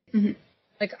me?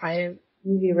 Like,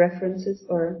 movie references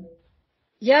or?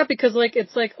 Yeah, because like,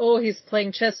 it's like, oh, he's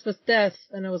playing chess with death.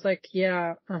 And I was like,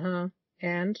 yeah,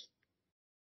 and?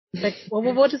 Like,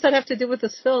 well, what does that have to do with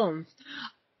this film?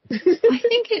 I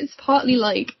think it's partly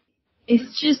like,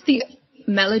 it's just the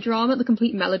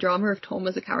complete melodrama of Tom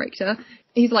as a character.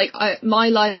 he's like, my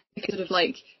life is sort of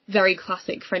like very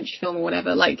classic French film or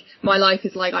whatever. Like, my life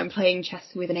is like I'm playing chess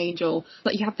with an angel.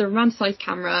 Like, you have the romanticized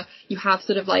camera, you have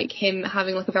sort of like him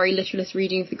having like a very literalist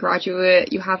reading of The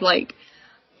Graduate, you have like,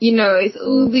 you know,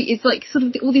 it's like sort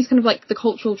of all these kind of like the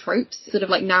cultural tropes, sort of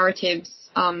like narratives,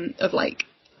 of like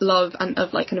love and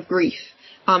of like kind of grief,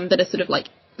 that are sort of like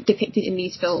depicted in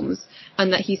these films,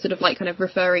 and that he's sort of like kind of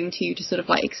referring to sort of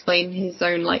like explain his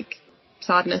own like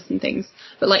sadness and things,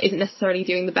 but like isn't necessarily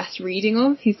doing the best reading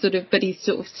of. He's sort of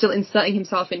still inserting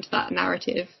himself into that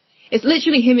narrative. It's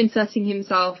literally him inserting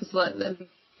himself as like the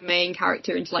main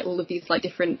character into like all of these like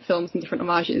different films and different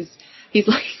homages. He's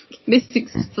like, this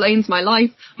explains my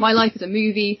life. My life is a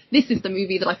movie. This is the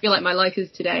movie that I feel like my life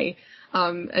is today.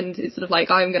 And it's sort of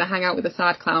like, I'm going to hang out with a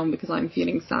sad clown because I'm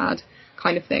feeling sad,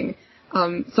 kind of thing.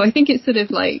 So I think it's sort of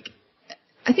like,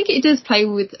 I think it does play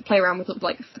around with sort of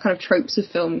like the kind of tropes of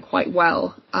film quite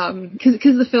well.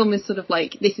 Because the film is sort of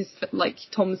like, this is like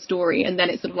Tom's story, and then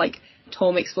it's sort of like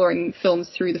Tom exploring films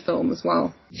through the film as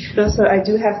well. Also, I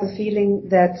do have the feeling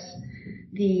that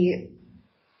the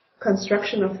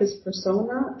construction of his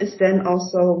persona is then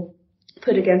also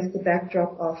put against the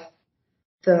backdrop of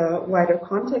the wider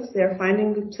context they are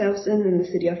finding themselves in the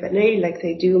city of LA. Like,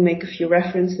 they do make a few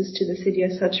references to the city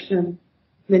as such,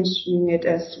 mentioning it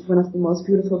as one of the most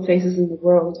beautiful places in the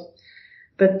world.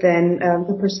 But then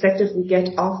the perspective we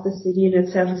get of the city in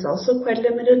itself is also quite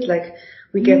limited. Like,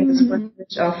 we get this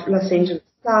footage of Los Angeles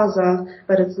Plaza,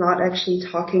 but it's not actually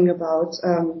talking about,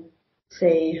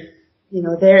 say, you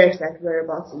know, their exact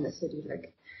whereabouts in the city,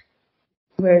 like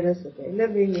where it is that they're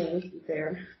living, where it is that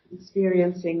they're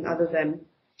experiencing, other than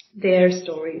their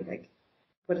story, like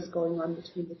what is going on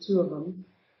between the two of them.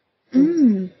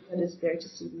 What is there to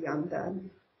see beyond that?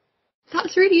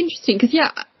 That's really interesting, because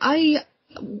yeah, I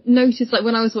noticed like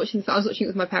when I was watching this, I was watching it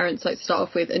with my parents like to start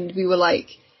off with, and we were like,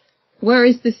 where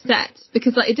is this set?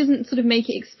 Because like it doesn't sort of make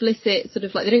it explicit, sort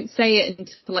of like they don't say it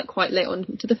until like quite late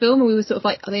on to the film, and we were sort of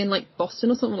like, are they in like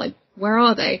Boston or something? Like, where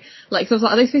are they? Like, so I was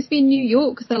like, are they supposed to be in New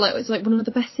York? Because they're like, it's like one of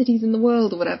the best cities in the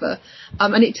world or whatever.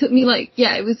 And it took me like,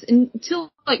 yeah, it was until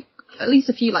like at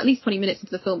least 20 minutes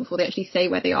into the film before they actually say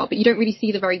where they are, but you don't really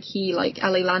see the very key like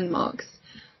LA landmarks,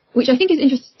 which I think is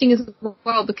interesting as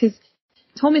well, because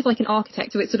Tom is like an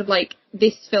architect, so it's sort of like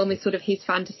this film is sort of his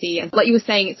fantasy, and like you were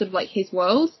saying, it's sort of like his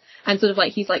world. And sort of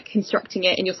like he's like constructing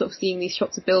it, and you're sort of seeing these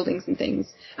shots of buildings and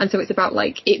things. And so it's about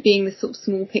like it being this sort of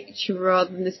small picture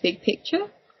rather than this big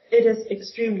picture. It is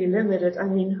extremely limited. I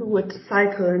mean, who would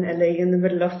cycle in LA in the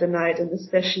middle of the night, and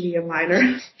especially a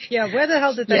minor? Yeah, where the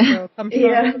hell did that girl come from?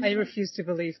 Yeah. I refuse to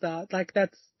believe that. Like,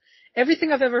 that's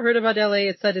everything I've ever heard about LA.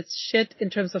 It's that it's shit in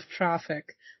terms of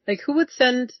traffic. Like, who would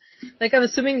send? Like, I'm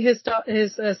assuming his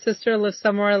sister lives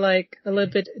somewhere like a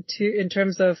little bit in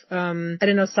terms of I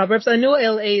don't know, suburbs. I know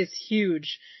LA is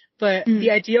huge, but the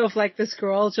idea of like this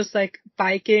girl just like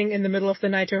biking in the middle of the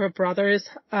night to her brother's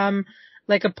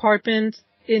like apartment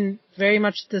in very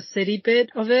much the city bit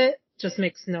of it just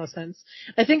makes no sense.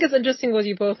 I think it's interesting what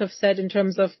you both have said in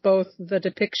terms of both the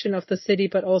depiction of the city,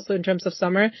 but also in terms of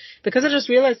Summer, because I just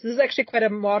realized this is actually quite a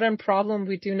modern problem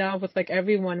we do now with like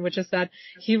everyone, which is that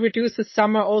he reduces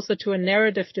Summer also to a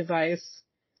narrative device.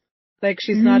 Like,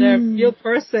 she's not a real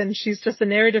person. She's just a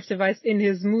narrative device in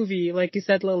his movie. Like you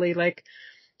said, Lily, like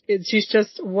she's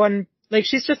just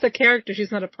she's just a character.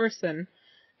 She's not a person.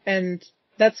 And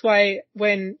that's why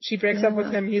when she breaks up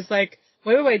with him, he's like,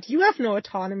 wait, you have no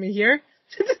autonomy here.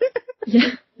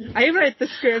 Yeah. I write the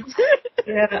script.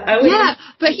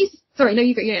 But he's, sorry, no,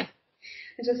 you go, yeah.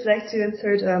 I'd just like to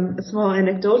insert a small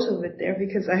anecdotal bit there,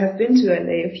 because I have been to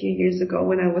LA a few years ago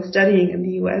when I was studying in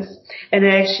the US, and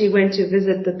I actually went to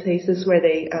visit the places where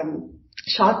they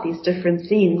shot these different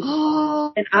scenes.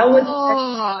 And I was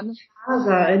at the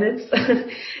Plaza, and it's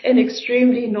an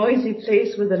extremely noisy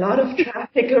place with a lot of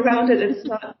traffic around it. It's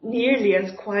not nearly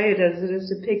as quiet as it is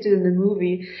depicted in the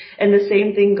movie. And the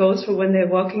same thing goes for when they're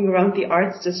walking around the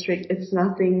arts district. It's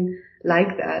nothing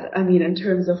like that. I mean, in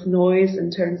terms of noise, in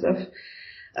terms of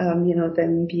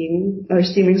them being or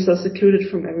seeming so secluded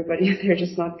from everybody, there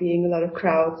just not being a lot of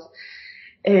crowds.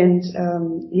 And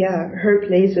her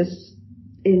place is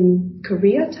in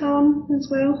Koreatown as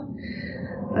well.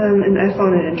 And I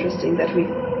found it interesting that we,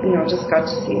 just got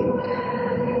to see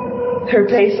her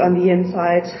place on the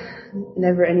inside,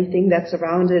 never anything that's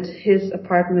around it. His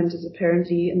apartment is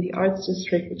apparently in the arts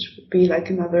district, which would be like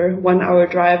another 1 hour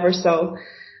drive or so.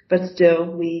 But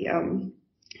still, we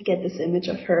get this image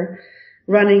of her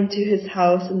running to his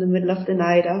house in the middle of the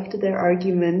night after their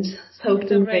argument, soaked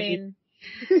in rain.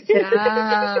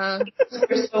 Yeah.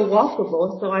 They're so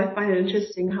walkable, so I find it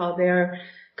interesting how they're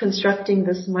constructing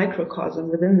this microcosm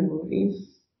within the movie.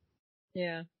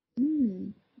 Yeah.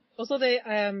 Mm. Also, they,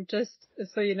 just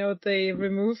so you know, they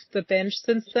removed the bench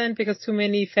since then because too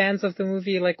many fans of the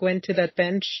movie, like, went to that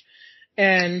bench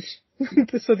and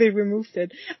so they removed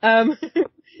it. No,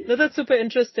 that's super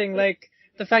interesting. Like,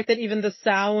 the fact that even the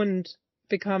sound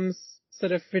becomes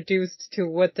sort of reduced to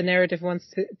what the narrative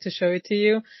wants to show it to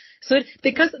you. So,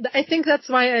 because I think that's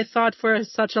why I thought for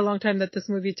such a long time that this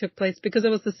movie took place, because it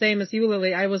was the same as you,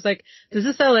 Lily. I was like, this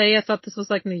is LA. I thought this was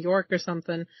like New York or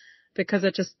something. Because I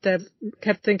just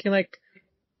kept thinking, like,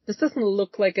 this doesn't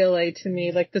look like LA to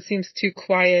me. Like, this seems too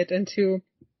quiet and too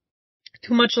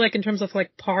much, like, in terms of,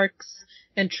 like, parks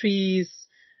and trees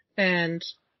and,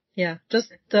 yeah,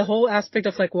 just the whole aspect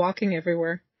of, like, walking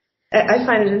everywhere. I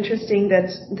find it interesting that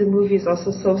the movie is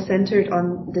also so centered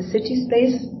on the city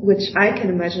space, which I can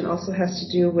imagine also has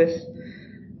to do with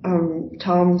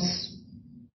Tom's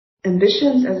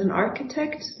ambitions as an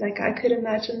architect. Like, I could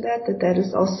imagine that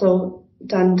is also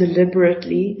done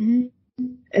deliberately,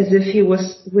 as if he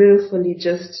was willfully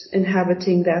just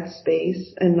inhabiting that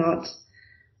space and not,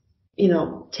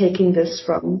 taking this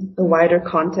from a wider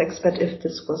context, but if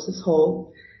this was his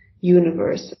whole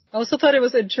universe. I also thought it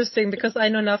was interesting because I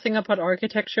know nothing about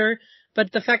architecture,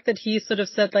 but the fact that he sort of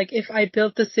said, like, if I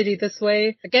built the city this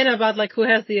way, again about, like, who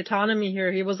has the autonomy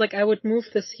here, he was like, I would move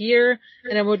this here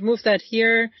and I would move that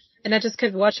here. And I just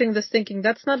kept watching this thinking,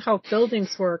 that's not how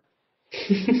buildings work.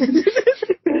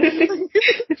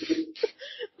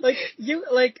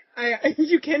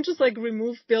 You can't just, like,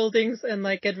 remove buildings and,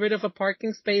 like, get rid of a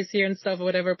parking space here and stuff or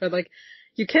whatever, but, like,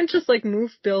 you can't just, like,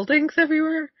 move buildings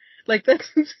everywhere. Like,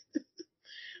 that's,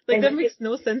 like, that makes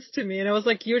no sense to me. And I was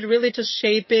like, you're really just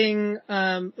shaping,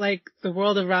 like, the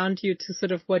world around you to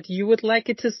sort of what you would like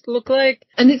it to look like.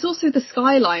 And it's also the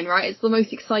skyline, right? It's the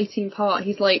most exciting part.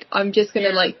 He's like, I'm just gonna,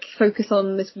 like, focus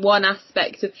on this one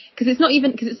aspect of, because it's not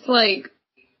even, because it's like,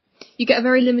 you get a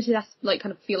very limited, like,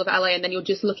 kind of feel of LA, and then you're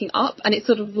just looking up, and it's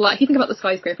sort of like, if you think about the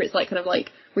skyscraper, it's like kind of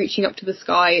like reaching up to the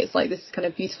sky. It's like this kind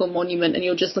of beautiful monument, and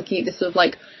you're just looking at this sort of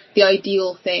like the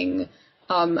ideal thing,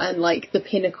 and like the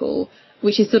pinnacle,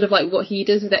 which is sort of like what he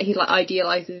does, is that he like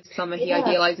idealizes summer, he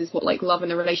idealizes what like love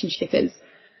and a relationship is,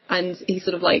 and he's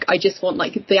sort of like, I just want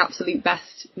like the absolute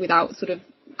best without sort of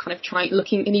kind of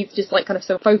looking, and he's just like kind of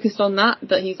so focused on that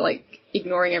he's like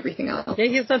ignoring everything else. Yeah,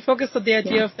 he's not focused on the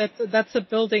idea of that's a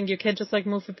building, you can't just like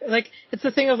move it. Like, it's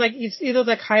the thing of like, it's either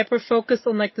like hyper focused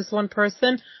on like this one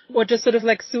person, or just sort of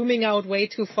like zooming out way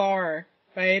too far,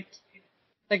 right?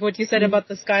 Like what you said about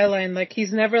the skyline, like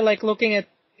he's never like looking at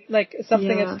like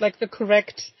something at like the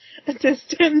correct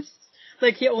distance.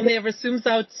 Like he only ever zooms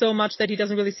out so much that he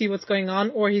doesn't really see what's going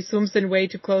on, or he zooms in way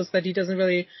too close that he doesn't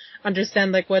really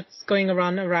understand like what's going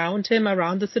around him,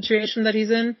 around the situation that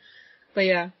he's in. But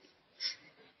yeah.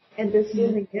 And this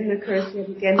zooming in occurs yet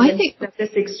again at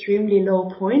this extremely low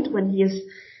point when he is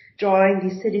drawing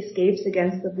these cityscapes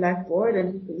against the blackboard,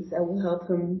 and he thinks that will help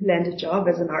him land a job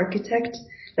as an architect.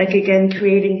 Like again,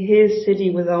 creating his city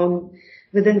within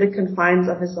the confines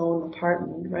of his own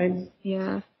apartment, right?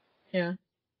 Yeah. Yeah.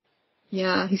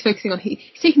 Yeah, he's focusing on, he's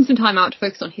taking some time out to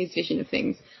focus on his vision of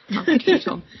things. Oh, good for you,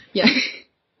 Tom. Yeah.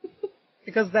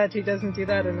 Because that he doesn't do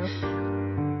that enough.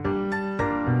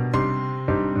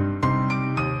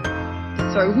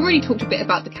 Sorry, we've already talked a bit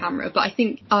about the camera, but I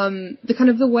think the kind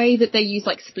of the way that they use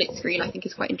like split screen, I think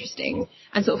is quite interesting,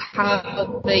 and sort of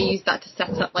how they use that to set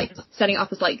up, like setting it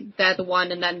up as like they're the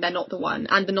one and then they're not the one,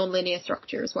 and the non-linear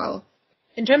structure as well.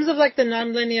 In terms of like the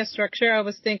non-linear structure, I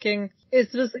was thinking,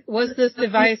 was this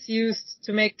device used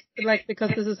to make, like, because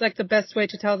this is like the best way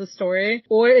to tell the story?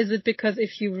 Or is it because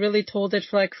if you really told it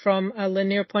like from a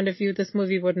linear point of view, this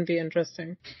movie wouldn't be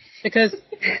interesting? Because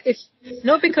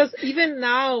because even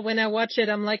now when I watch it,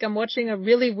 I'm watching a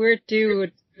really weird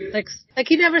dude. Like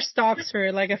he never stalks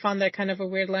her. Like I found that kind of a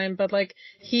weird line, but like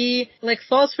he like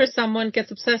falls for someone, gets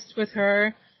obsessed with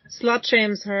her, slut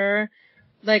shames her,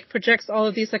 like projects all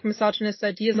of these like misogynist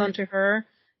ideas onto her,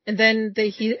 and then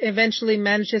he eventually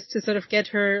manages to sort of get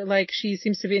her, like she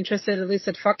seems to be interested at least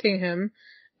at fucking him,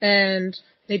 and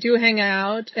they do hang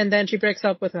out, and then she breaks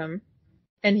up with him,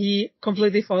 and he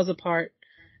completely falls apart.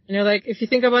 And you're like, if you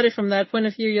think about it from that point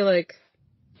of view, you're like,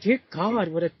 dear God,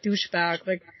 what a douchebag.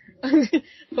 Like,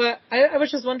 but I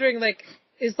was just wondering, like,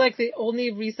 is like the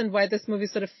only reason why this movie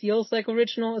sort of feels like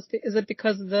original is it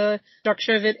because the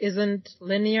structure of it isn't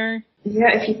linear?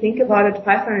 Yeah, if you think about it,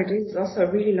 500 days is also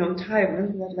a really long time.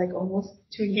 Isn't that like almost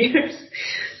 2 years?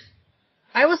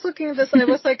 I was looking at this,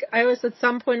 I was at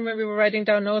some point when we were writing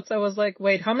down notes, I was like,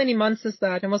 wait, how many months is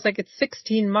that? And I was like, it's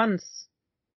 16 months.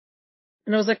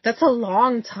 And I was like, that's a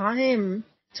long time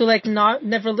to like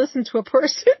never listen to a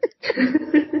person.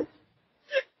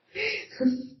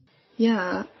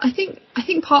 Yeah, I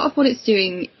think part of what it's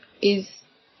doing is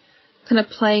kind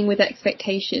of playing with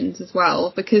expectations as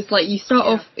well, because like you start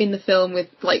off in the film with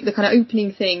like the kind of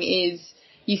opening thing is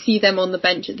you see them on the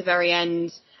bench at the very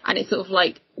end, and it's sort of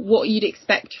like what you'd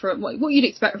expect from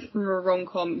a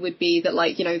rom-com would be that,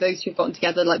 like, you know, those two have gotten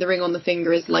together, like the ring on the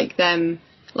finger is like them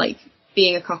like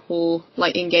being a couple,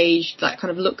 like engaged, that kind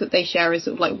of look that they share is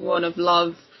sort of like one of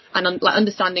love and like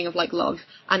understanding of like love,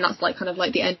 and that's like kind of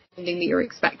like the ending that you're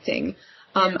expecting.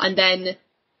 And then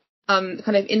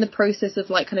kind of in the process of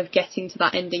like kind of getting to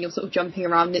that ending, you're sort of jumping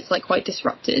around, it's like quite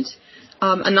disrupted.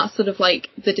 And that's sort of like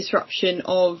the disruption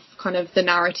of kind of the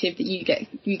narrative that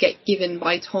you get given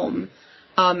by Tom,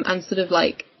 and sort of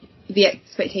like the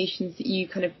expectations that you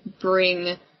kind of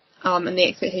bring, and the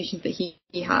expectations that he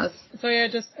has. Sorry,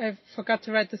 I forgot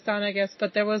to write this down, I guess,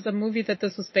 but there was a movie that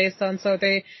this was based on. So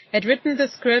they had written the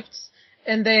script,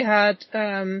 and they had,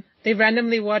 they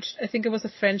randomly watched, I think it was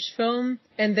a French film,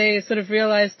 and they sort of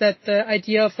realized that the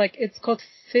idea of like, it's called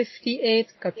 58,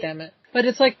 goddammit. But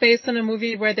it's like based on a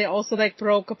movie where they also like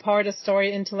broke apart a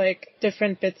story into like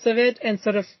different bits of it and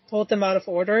sort of pulled them out of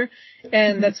order.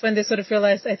 And that's when they sort of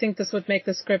realized, I think this would make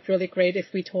the script really great if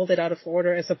we told it out of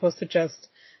order as opposed to just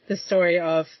the story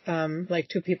of, like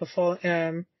two people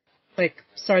like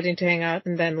starting to hang out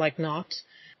and then like not.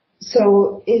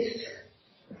 So if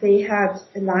they had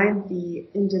aligned the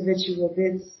individual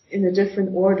bits in a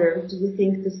different order, do you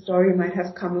think the story might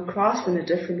have come across in a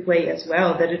different way as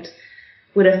well, that it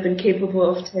would have been capable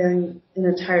of telling an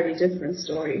entirely different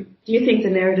story? Do you think the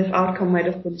narrative outcome might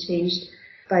have been changed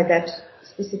by that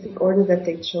specific order that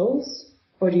they chose?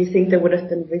 Or do you think there would have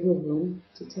been wiggle room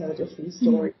to tell a different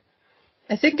story?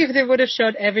 I think if they would have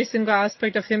showed every single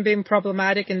aspect of him being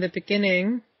problematic in the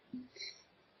beginning,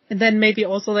 and then maybe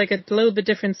also like a little bit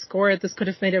different score, this could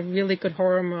have made a really good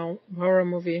horror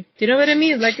movie. Do you know what I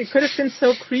mean? Like, it could have been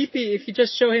so creepy if you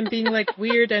just show him being like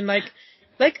weird and like,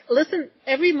 listen,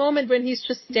 every moment when he's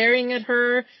just staring at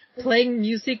her, playing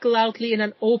music loudly in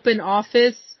an open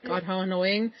office, God, how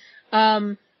annoying.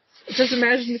 Just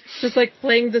imagine just like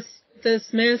playing the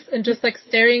Smith and just like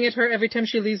staring at her every time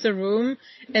she leaves a room,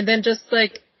 and then just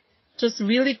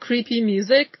really creepy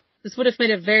music. This would have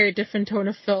made a very different tone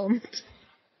of film.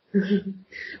 And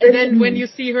then when you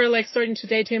see her like starting to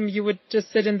date him, you would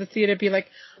just sit in the theater and be like,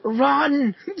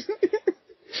 run!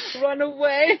 Run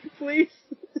away, please.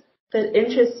 But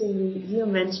interestingly, you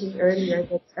mentioned earlier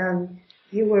that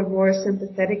you were more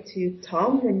sympathetic to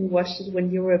Tom when you watched it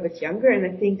when you were a bit younger, and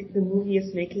I think the movie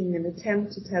is making an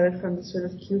attempt to tell it from the sort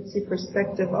of cutesy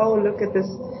perspective. Oh, look at this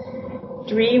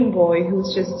dream boy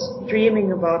who's just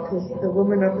dreaming about the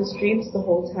woman of his dreams the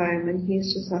whole time, and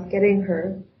he's just not getting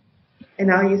her. And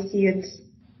now you see it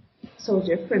so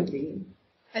differently.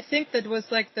 I think that was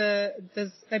like I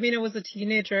was a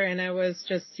teenager and I was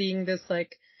just seeing this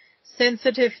like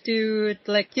sensitive dude,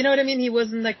 like, you know what I mean? He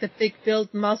wasn't like the big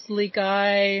built muscly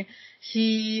guy.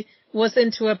 He was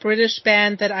into a British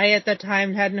band that I at that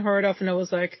time hadn't heard of, and I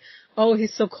was like, oh,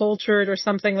 he's so cultured or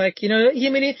something, like, you know,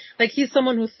 he's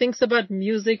someone who thinks about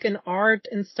music and art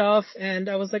and stuff, and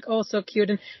I was like, oh, so cute.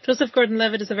 And Joseph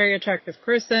Gordon-Levitt is a very attractive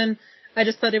person. I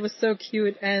just thought it was so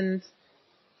cute, and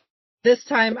this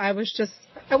time I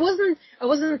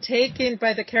wasn't taken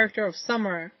by the character of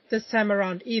Summer this time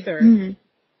around either. Mm-hmm.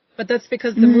 But that's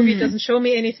because the movie doesn't show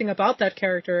me anything about that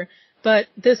character. But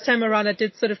this time around I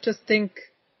did sort of just think,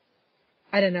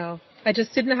 I don't know, I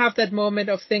just didn't have that moment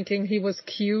of thinking he was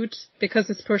cute, because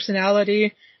his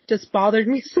personality just bothered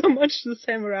me so much this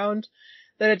time around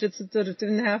that I just sort of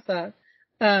didn't have that.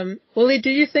 Willie,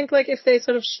 do you think like if they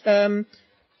sort of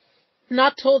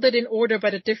not told it in order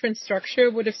but a different structure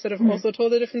would have sort of also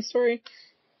told a different story?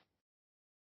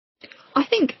 I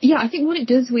think what it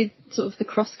does with sort of the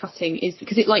cross-cutting is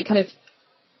because it like kind of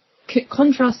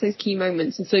contrasts those key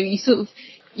moments, and so you sort of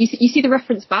you see the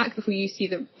reference back before you see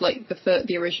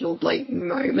the original like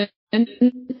moment, and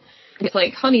it's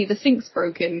like, honey, the sink's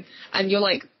broken, and you're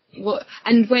like, what?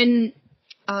 And when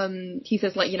he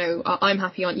says like, you know, I'm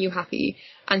happy, aren't you happy,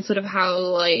 and sort of how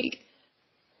like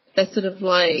they're sort of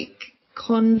like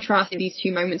contrasting these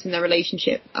two moments in their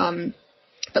relationship,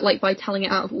 but like by telling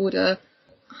it out of order.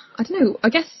 I don't know, I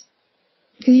guess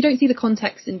because you don't see the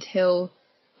context until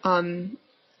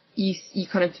you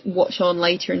kind of watch on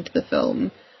later into the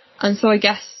film, and so I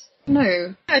guess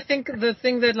no. I think the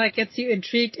thing that like gets you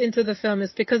intrigued into the film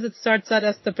is because it starts out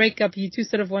as the breakup, you do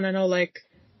sort of want to know like,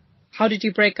 how did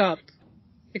you break up?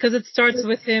 Because it starts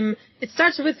with him, it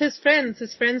starts with his friends.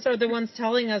 His friends are the ones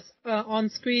telling us on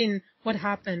screen what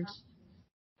happened.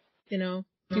 You know,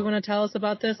 do you want to tell us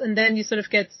about this? And then you sort of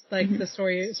get like the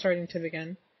story starting to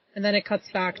begin. and then it cuts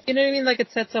back. You know what I mean? Like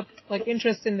it sets up like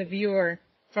interest in the viewer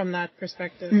from that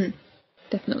perspective.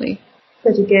 Definitely.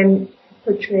 But again,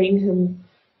 portraying him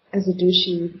as a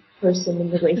douchey person in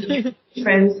the way he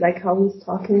friends, like how he's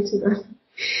talking to them.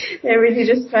 They're really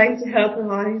just trying to help him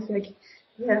out. He's like,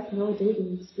 you have no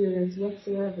dating experience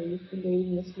whatsoever. You've been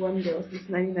dating this one girl since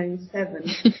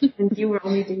 1997, and you were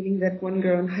only dating that one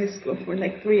girl in high school for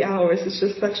like 3 hours. It's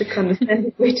just such a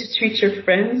condescending way to treat your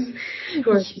friends.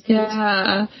 Who are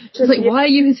just like, why are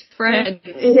you his friend?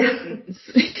 Yeah.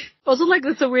 Also, like,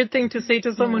 that's a weird thing to say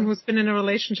to someone who's been in a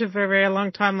relationship for a very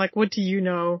long time. Like, what do you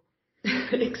know?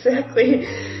 Exactly.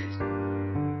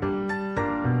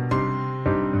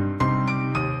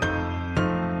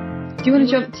 Do you want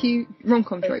to jump to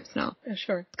rom-com tropes now?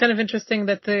 Sure. It's kind of interesting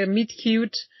that the meet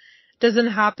cute doesn't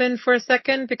happen for a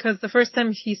second, because the first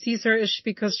time he sees her is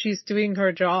because she's doing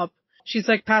her job. She's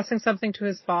like passing something to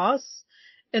his boss,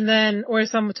 and then, or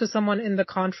to someone in the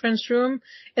conference room.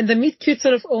 And the meet cute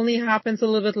sort of only happens a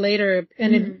little bit later,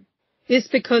 and it is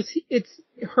because it's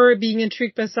her being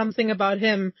intrigued by something about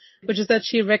him, which is that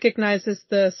she recognizes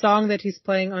the song that he's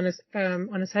playing on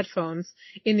his headphones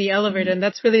in the elevator. And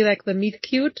that's really like the meet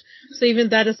cute. So even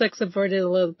that is like subverted a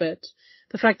little bit.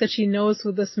 The fact that she knows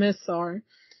who the Smiths are.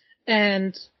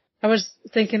 And I was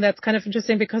thinking that's kind of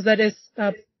interesting, because that is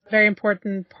a very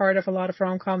important part of a lot of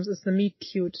rom-coms, is the meet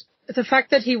cute. The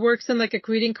fact that he works in like a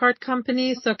greeting card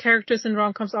company. So characters in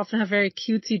rom-coms often have very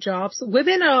cutesy jobs.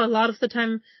 Women are a lot of the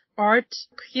time art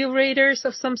curators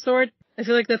of some sort. I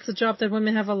feel like that's a job that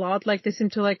women have a lot. Like they seem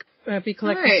to like be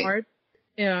collecting art.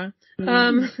 Yeah.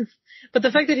 But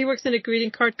the fact that he works in a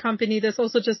greeting card company, there's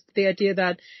also just the idea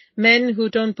that men who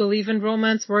don't believe in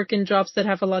romance work in jobs that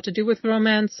have a lot to do with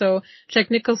romance. So Jack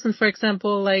Nicholson, for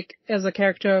example, like as a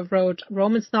character, wrote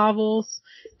romance novels,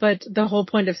 but the whole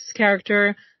point of his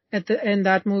character in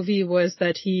that movie was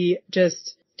that he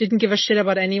just didn't give a shit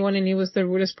about anyone, and he was the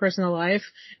rudest person alive.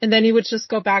 And then he would just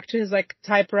go back to his like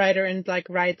typewriter and like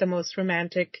write the most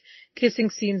romantic kissing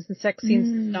scenes and sex scenes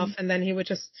and stuff. And then he would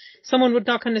someone would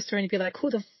knock on his door and he'd be like, who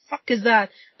the fuck is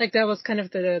that? Like that was kind of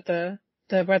the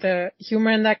where the humor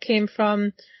in that came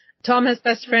from. Tom has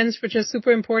best friends, which is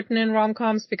super important in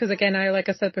rom-coms, because again, like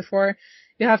I said before,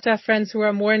 you have to have friends who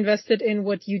are more invested in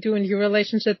what you do in your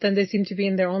relationship than they seem to be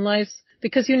in their own lives.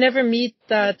 Because you never meet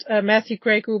that Matthew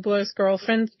Gray Gubler's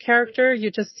girlfriend character. You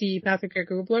just see Matthew Gray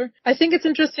Gubler. I think it's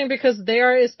interesting because they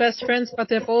are his best friends, but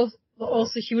they're both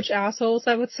also huge assholes,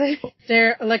 I would say.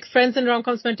 They're like friends in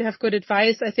rom-coms meant to have good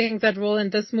advice. I think that role in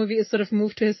this movie is sort of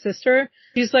moved to his sister.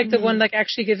 She's like the one like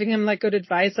actually giving him like good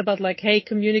advice about like, hey,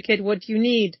 communicate what you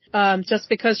need. Just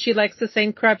because she likes the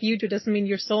same crap you do doesn't mean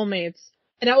you're soulmates.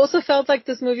 And I also felt like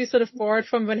this movie sort of borrowed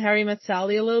from When Harry Met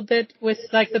Sally a little bit, with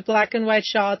like the black and white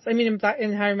shots. I mean,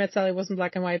 in Harry Met Sally it wasn't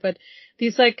black and white, but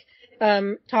these like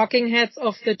talking heads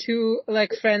of the two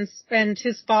like friends and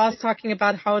his boss talking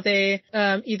about how they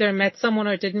either met someone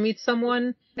or didn't meet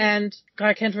someone. And God,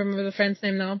 I can't remember the friend's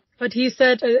name now. But he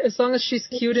said, as long as she's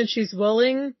cute and she's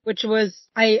willing, which was,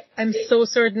 I'm so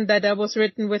certain that was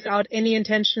written without any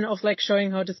intention of like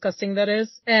showing how disgusting that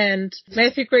is. And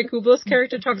Matthew Gray Gubler's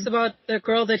character talks about the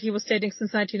girl that he was dating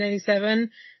since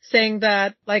 1997, saying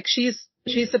that like she's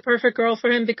the perfect girl for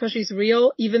him because she's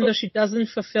real, even though she doesn't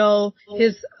fulfill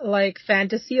his like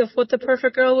fantasy of what the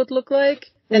perfect girl would look like.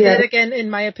 And that again, in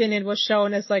my opinion, was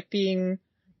shown as like being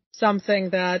something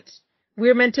that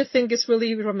we're meant to think is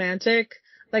really romantic.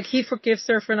 Like, he forgives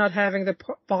her for not having the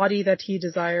body that he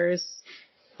desires,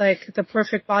 like the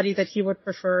perfect body that he would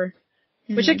prefer.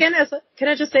 Which again, can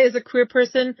I just say, as a queer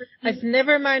person, I've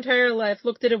never in my entire life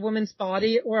looked at a woman's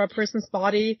body or a person's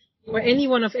body or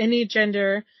anyone of any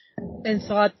gender and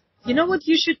thought, you know what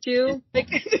you should do? Like,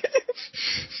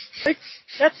 like,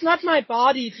 that's not my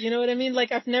body. Do you know what I mean?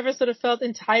 Like, I've never sort of felt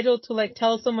entitled to like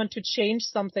tell someone to change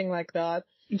something like that.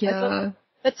 Yeah.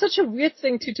 That's such a weird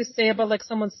thing to say about like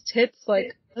someone's tits,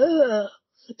 like, ugh.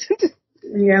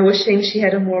 Yeah, wishing she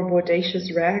had a more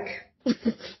bodacious rack.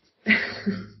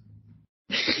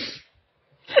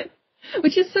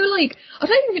 Which is so like, I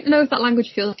don't even know if that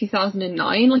language feels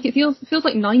 2009. Like it feels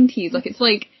like 90s. Like it's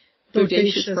like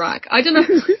bodacious rack. I don't know.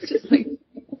 It's just like.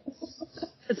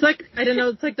 It's like, I don't know,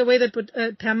 it's like the way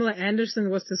that Pamela Anderson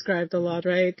was described a lot,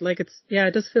 right? Like it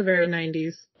does feel very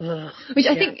 90s. Ugh. Which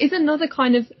I think is another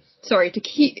kind of, sorry, to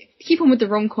keep on with the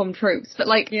rom-com tropes, but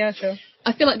like, yeah, sure.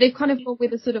 I feel like they've kind of gone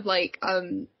with a sort of like,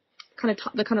 the kind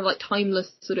of like timeless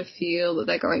sort of feel that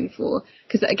they're going for.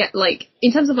 Cause again, like,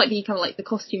 in terms of like the kind of like the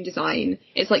costume design,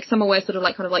 it's like Summer wears sort of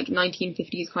like kind of like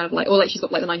 1950s kind of like, or like she's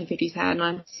got like the 1950s hair,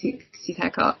 1960s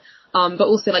haircut. But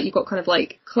also, like, you've got kind of,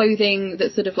 like, clothing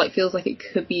that sort of, like, feels like it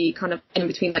could be kind of in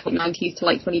between, like, 90s to,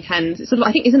 like, 2010s. It's sort of,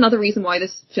 I think, is another reason why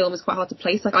this film is quite hard to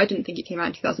place. Like, I didn't think it came out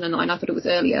in 2009. I thought it was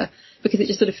earlier, because it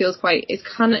just sort of feels it's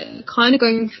kind of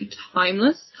going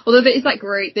timeless. Although there is that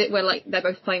great bit where, like, they're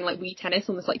both playing, like, Wii tennis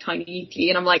on this, like, tiny TV,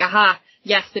 and I'm like, aha,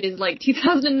 yes, it is, like,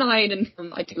 2009,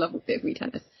 and I do love a bit of Wii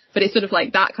tennis. But it's sort of,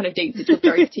 like, that kind of dates it to a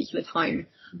very particular time.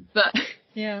 But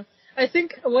yeah. I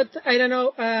think I don't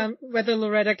know whether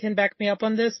Loretta can back me up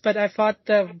on this, but I thought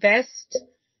the vest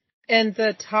and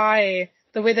the tie,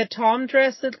 the way that Tom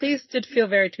dressed at least, did feel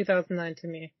very 2009 to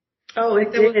me. Oh,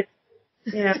 it did.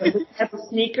 Yeah, but we had the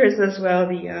sneakers as well,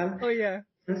 oh yeah.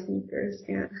 The sneakers,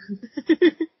 yeah.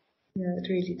 Yeah, it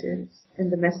really did. And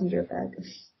the messenger bag.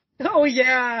 Oh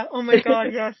yeah, oh my god,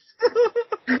 yes.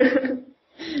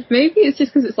 Maybe it's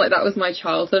just because it's like, that was my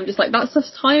childhood. I'm just like, that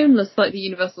stuff's timeless, like the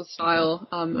universal style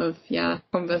of,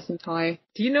 Converse and tie.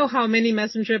 Do you know how many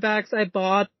messenger bags I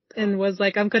bought and was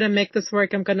like, I'm gonna make this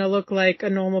work, I'm gonna look like a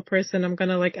normal person, I'm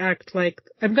gonna like act like,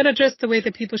 I'm gonna dress the way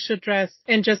that people should dress,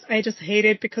 and I just hate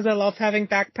it because I love having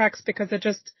backpacks because it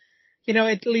just,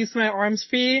 it leaves my arms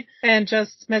free, and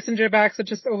just messenger bags are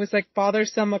just always like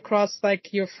bothersome across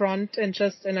like your front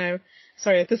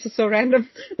sorry, this is so random.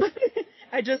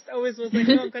 I just always was like,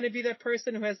 I'm going to be that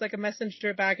person who has like a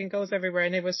messenger bag and goes everywhere.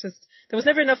 And it was just, there was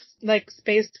never enough like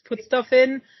space to put stuff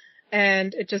in.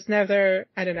 And it just never,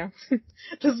 I don't know,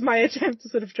 just my attempt to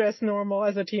sort of dress normal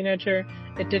as a teenager.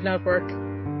 It did not work.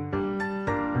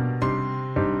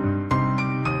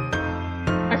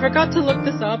 I forgot to look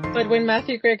this up, but when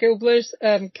Matthew Gregg Ubler's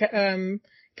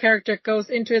character goes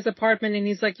into his apartment and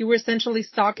he's like, you were essentially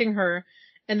stalking her.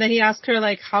 And then he asked her,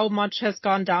 like, how much has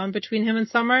gone down between him and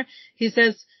Summer. He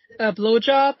says,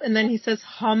 blowjob, and then he says,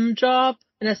 hum job,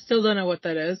 and I still don't know what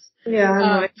that is.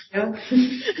 Yeah,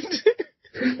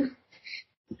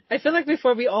 I feel like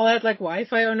before we all had, like,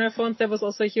 Wi-Fi on our phones, there was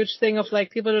also a huge thing of,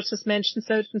 like, people would just mention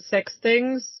certain sex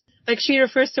things. Like, she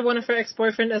refers to one of her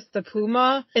ex-boyfriends as the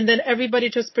Puma, and then everybody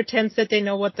just pretends that they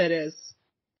know what that is.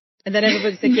 And then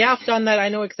everybody's like, yeah, I've done that, I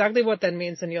know exactly what that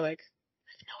means, and you're like,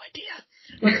 I have no idea.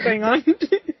 What's going on?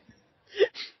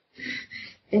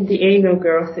 And the anal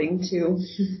girl thing too.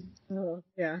 Oh,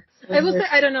 yeah. I will say,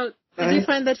 I don't know, did you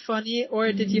find that funny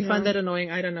or did you find that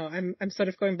annoying? I don't know. I'm sort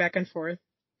of going back and forth.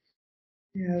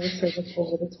 Yeah, it was sort of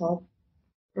over the top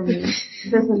for me.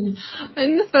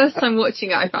 And the first time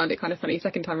watching it, I found it kind of funny.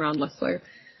 Second time around, less so.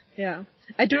 Yeah.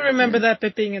 I do remember that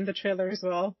bit being in the trailer as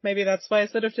well. Maybe that's why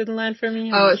it sort of didn't land for me.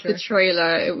 It's the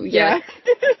trailer. Yeah.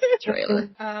 Trailer.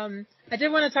 I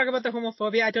did want to talk about the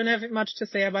homophobia. I don't have much to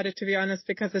say about it, to be honest,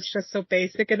 because it's just so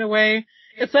basic in a way.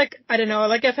 It's like, I don't know,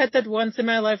 like I've had that once in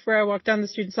my life where I walked down the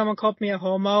street and someone called me a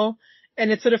homo, and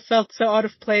it sort of felt so out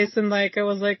of place, and like, I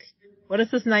was like, what is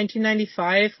this,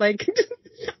 1995? Like,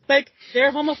 like,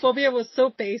 their homophobia was so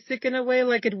basic in a way,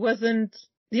 like it wasn't,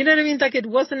 you know what I mean? Like, it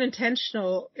wasn't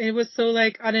intentional. It was so,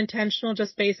 like, unintentional,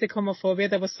 just basic homophobia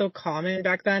that was so common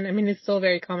back then. I mean, it's still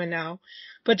very common now.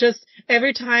 But just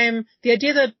every time, the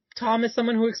idea that Tom is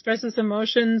someone who expresses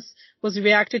emotions was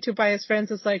reacted to by his friends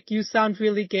as, like, you sound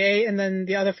really gay, and then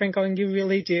the other friend going, you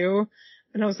really do.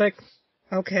 And I was like,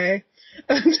 okay.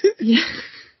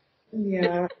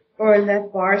 Yeah. Or in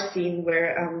that bar scene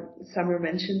where Summer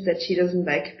mentions that she doesn't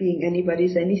like being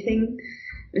anybody's anything.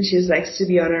 And she likes to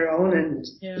be on her own, and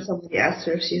somebody asks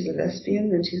her if she's a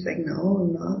lesbian, and she's like, no,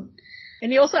 I'm not. And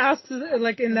he also asks,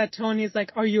 like, in that tone, he's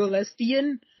like, are you a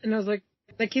lesbian? And I was like,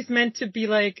 he's meant to be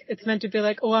like, it's meant to be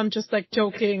like, oh, I'm just, like,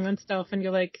 joking and stuff. And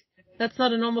you're like, that's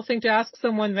not a normal thing to ask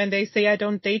someone when they say, I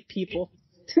don't date people.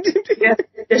 Yeah.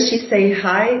 Does she say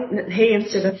hi? Hey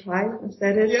instead of hi? Is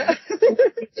that it? Yeah.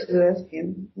 She's a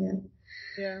lesbian. Yeah.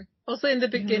 Yeah. Also in the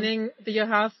beginning, you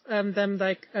have them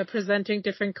like presenting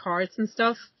different cards and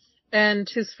stuff, and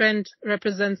his friend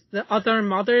represents the other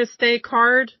Mother's Day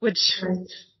card, which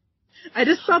I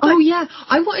just thought. Oh yeah,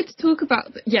 I wanted to talk about.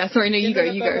 Yeah, sorry, no, you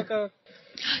go.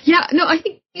 Yeah, no, I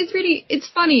think it's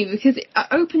funny because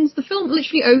the film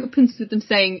literally opens with them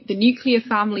saying the nuclear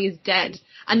family is dead.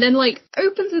 And then, like,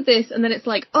 opens with this, and then it's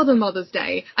like, other Mother's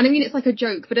Day. And I mean, it's like a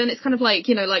joke, but then it's kind of like,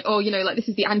 like, this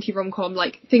is the anti-romcom,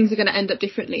 like, things are gonna end up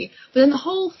differently. But then the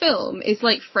whole film is,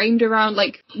 like, framed around,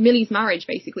 like, Millie's marriage,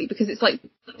 basically, because it's, like,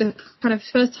 the kind of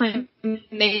first time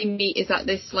they meet is at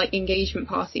this, like, engagement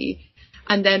party.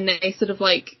 And then they sort of,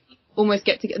 like, almost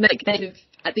get together,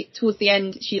 like, towards the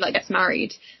end, she, like, gets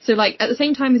married. So, like, at the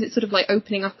same time as it's sort of, like,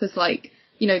 opening up as, like,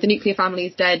 the nuclear family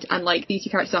is dead, and, like, these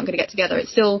two characters aren't gonna get together,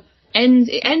 it's still...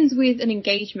 It ends with an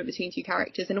engagement between two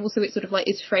characters, and also it sort of like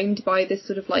is framed by this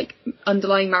sort of like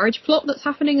underlying marriage plot that's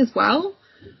happening as well,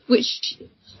 which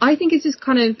I think is just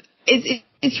kind of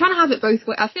it's trying to have it both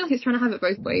ways. I feel like it's trying to have it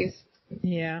both ways.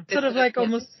 Yeah. Sort of like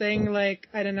almost saying like,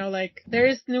 I don't know, like there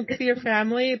is nuclear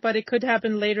family, but it could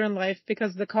happen later in life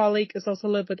because the colleague is also a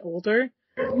little bit older,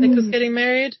 like who's getting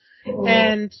married,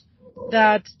 and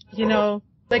that, you know,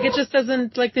 like it just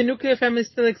doesn't, like the nuclear family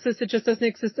still exists, it just doesn't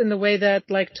exist in the way that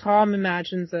like Tom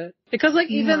imagines it. Because like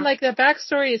even like the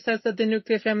backstory, it says that the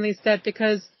nuclear family is dead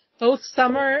because both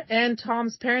Summer and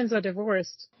Tom's parents are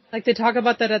divorced. Like they talk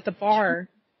about that at the bar.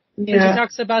 Yeah. And she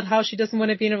talks about how she doesn't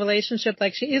want to be in a relationship.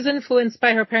 Like, she is influenced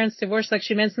by her parents' divorce. Like,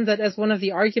 she mentions that as one of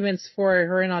the arguments for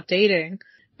her not dating.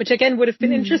 Which, again, would have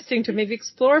been interesting to maybe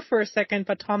explore for a second,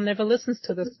 but Tom never listens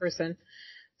to this person.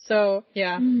 So,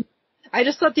 yeah. I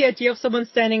just thought the idea of someone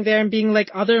standing there and being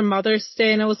like, other mothers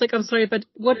stay, and I was like, I'm sorry, but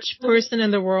which person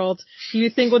in the world do you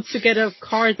think wants to get a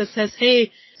card that says,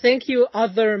 hey, thank you,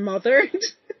 other mother?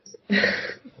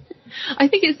 I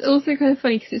think it's also kind of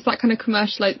funny because it's like kind of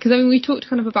commercialized, because I mean we talked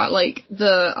kind of about like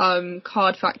the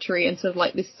card factory and sort of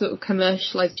like this sort of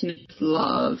commercialization of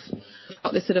love,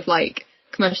 about this sort of like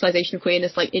commercialization of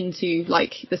queerness like into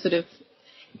like the sort of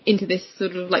into this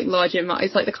sort of like larger,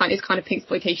 it's like it's kind of pink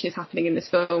exploitation is happening in this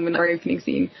film in the very opening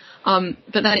scene,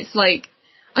 but then it's like,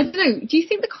 I don't know, do you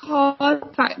think the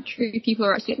card factory people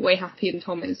are actually way happier than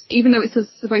Tom is? Even though it's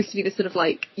supposed to be this sort of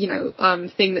like, you know,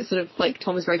 thing that sort of like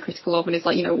Tom is very critical of and is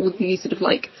like, you know, all these sort of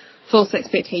like false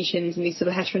expectations and these sort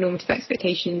of heteronormative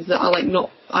expectations that are like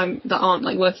that aren't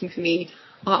like working for me,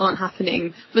 aren't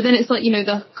happening. But then it's like, you know,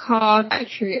 the card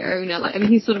factory owner, like, I mean,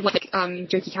 he's sort of like,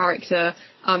 jokey character,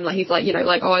 like he's like, you know,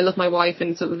 like, oh, I love my wife,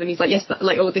 and sort of, and he's like, yes,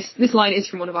 like, oh, this line is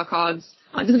from one of our cards.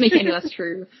 It doesn't make it any less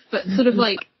true. But sort of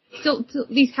like, still,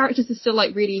 these characters are still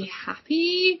like really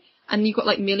happy, and you've got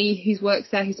like Millie who works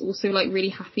there who's also like really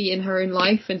happy in her own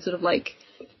life, and sort of like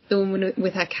the woman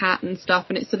with her cat and stuff,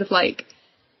 and it's sort of like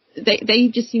they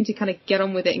just seem to kind of get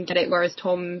on with it and get it, whereas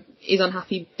Tom is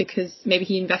unhappy because maybe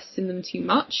he invests in them too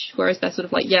much, whereas they're sort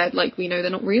of like, yeah, like we know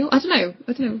they're not real. I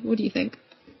don't know, what do you think?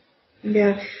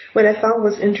 Yeah, what I found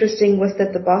was interesting was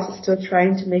that the boss is still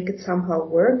trying to make it somehow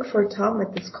work for Tom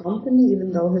at this company,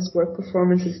 even though his work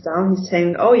performance is down. He's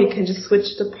saying, oh, you can just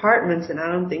switch departments, and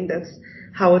I don't think that's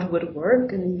how it would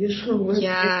work in the usual work.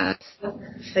 Yeah.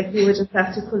 Like, he would just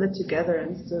have to pull it together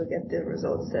and still get the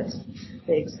results that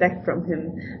they expect from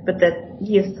him. But that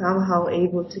he is somehow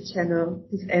able to channel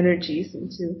his energies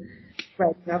into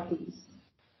writing up these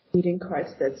reading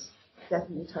cards that's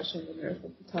definitely touching the nerve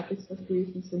of the topics of grief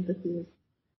and sympathy.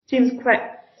 Seems quite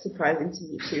surprising to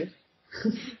me too.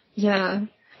 Yeah,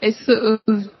 it's sort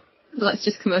of, let's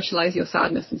just commercialize your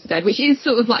sadness instead, which is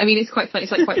sort of like, I mean, it's quite funny,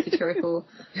 it's like quite satirical,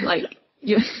 like,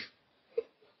 yeah.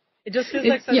 It just feels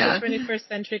like such a 21st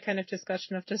century kind of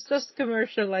discussion of just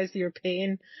commercialize your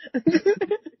pain.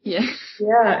 Yeah.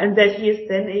 Yeah, and that he is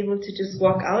then able to just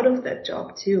walk out of that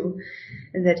job too,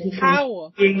 and that he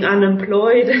can being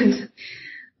unemployed and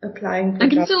applying for I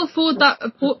can still afford that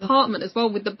apartment as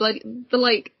well with the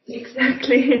like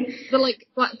exactly the like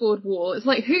blackboard wall. It's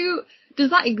like, who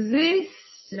does that exist?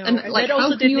 No, and like, that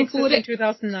also didn't exist in 2009.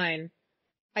 2009.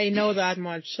 I know that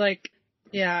much. Like,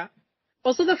 yeah.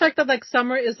 Also the fact that like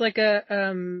Summer is like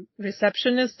a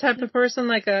receptionist type of person,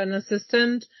 like an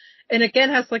assistant, and again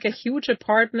has like a huge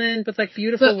apartment with like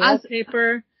beautiful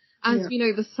wallpaper. As we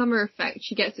know, the Summer effect,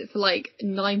 she gets it for like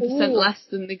 9% less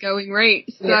than the going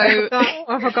rate. So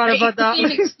I forgot about that.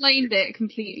 He explained it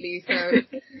completely. So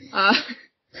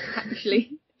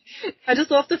actually, I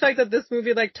just love the fact that this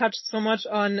movie like touched so much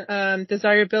on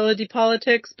desirability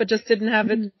politics, but just didn't have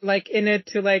it like in it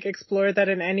to like explore that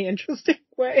in any interesting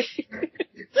way.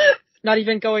 Not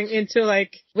even going into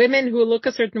like women who look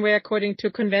a certain way according to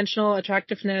conventional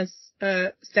attractiveness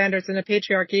standards in a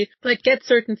patriarchy, like get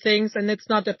certain things, and it's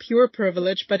not a pure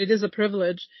privilege, but it is a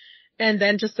privilege, and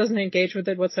then just doesn't engage with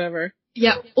it whatsoever.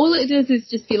 Yeah, all it does is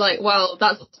just be like, well,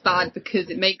 that's bad because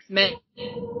it makes men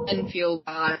feel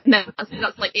bad. No,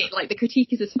 that's like it. Like, the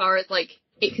critique is as far as like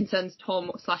it concerns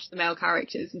Tom / the male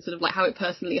characters and sort of like how it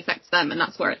personally affects them, and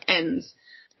that's where it ends.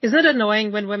 Isn't it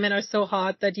annoying when women are so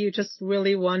hot that you just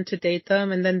really want to date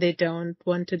them and then they don't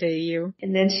want to date you?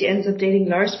 And then she ends up dating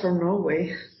Lars from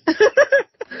Norway.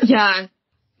 Yeah,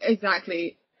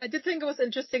 exactly. I did think it was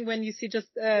interesting when you see just,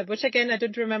 which again I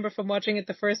didn't remember from watching it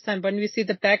the first time, when you see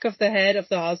the back of the head of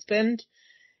the husband,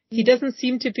 he doesn't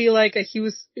seem to be like a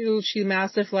huge,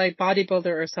 massive like bodybuilder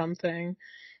or something.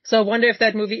 So I wonder if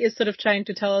that movie is sort of trying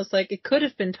to tell us like it could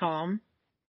have been Tom.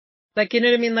 Like, you know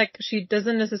what I mean? Like, she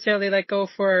doesn't necessarily like go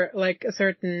for like a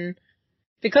certain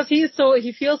Because he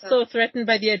feels so threatened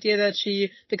by the idea that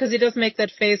because he does make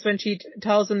that face when she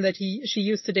tells him that she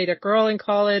used to date a girl in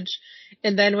college,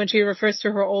 and then when she refers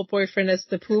to her old boyfriend as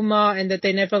the Puma, and that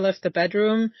they never left the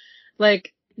bedroom,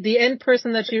 like, the end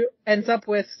person that she ends up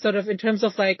with, sort of in terms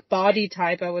of like body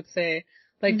type, I would say,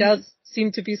 like does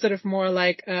seem to be sort of more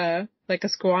like a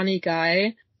scrawny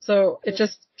guy. So it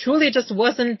just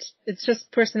wasn't, it's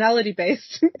just personality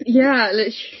based. Yeah,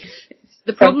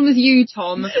 the problem is you,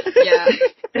 Tom. Yeah.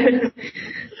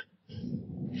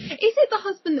 Is it the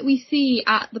husband that we see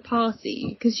at the party?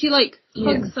 Because she like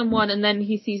hugs someone and then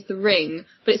he sees the ring,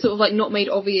 but it's sort of like not made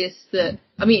obvious that,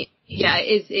 I mean, yeah,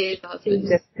 it is the husband.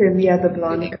 Just him, the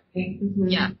blonde guy.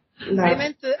 Yeah. I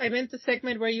meant the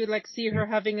segment where you like see her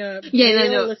having a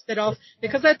veil lifted off,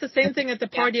 because that's the same thing at the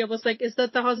party. I was like, is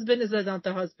that the husband? Is that not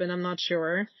the husband? I'm not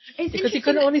sure. Because you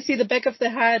couldn't only see the back of the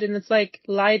head, and it's like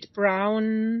light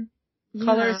brown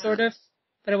color, sort of.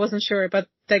 But I wasn't sure. But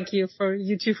thank you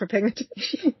two for paying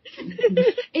attention.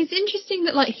 It's interesting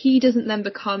that like he doesn't then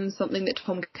become something that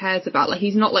Tom cares about. Like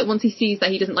he's not like, once he sees that,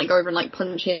 he doesn't like go over and like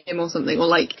punch him or something, or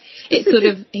like it's sort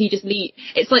of he just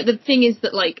it's like the thing is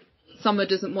that like Summer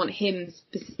doesn't want him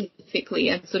specifically,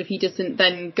 and sort of he doesn't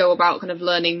then go about kind of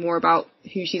learning more about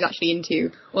who she's actually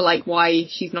into, or like why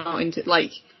she's not into,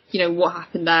 like, you know, what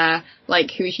happened there,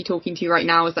 like who is she talking to right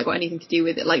now, has that got anything to do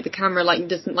with it? Like the camera like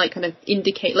doesn't like kind of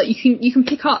indicate, like you can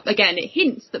pick up, again, it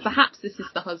hints that perhaps this is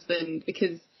the husband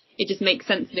because it just makes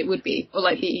sense that it would be, or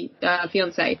like the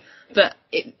fiance, but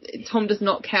Tom does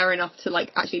not care enough to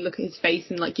like actually look at his face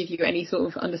and like give you any sort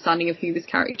of understanding of who this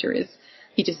character is.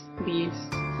 He just leaves.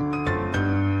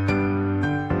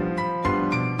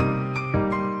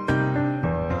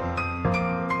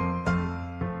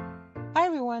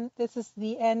 This is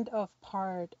the end of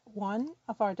part 1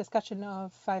 of our discussion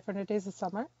of 500 Days of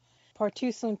Summer. Part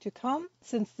 2 soon to come.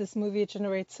 Since this movie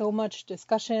generates so much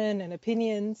discussion and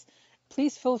opinions,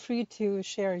 please feel free to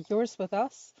share yours with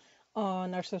us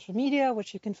on our social media,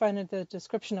 which you can find in the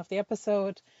description of the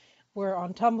episode. We're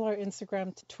on Tumblr,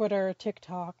 Instagram, Twitter,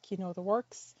 TikTok, you know the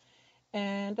works.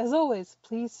 And as always,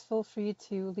 please feel free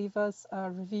to leave us a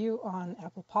review on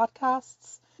Apple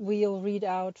Podcasts. We'll read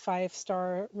out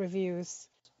 5-star reviews.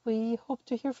 We hope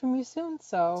to hear from you soon,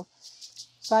 so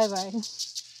bye-bye.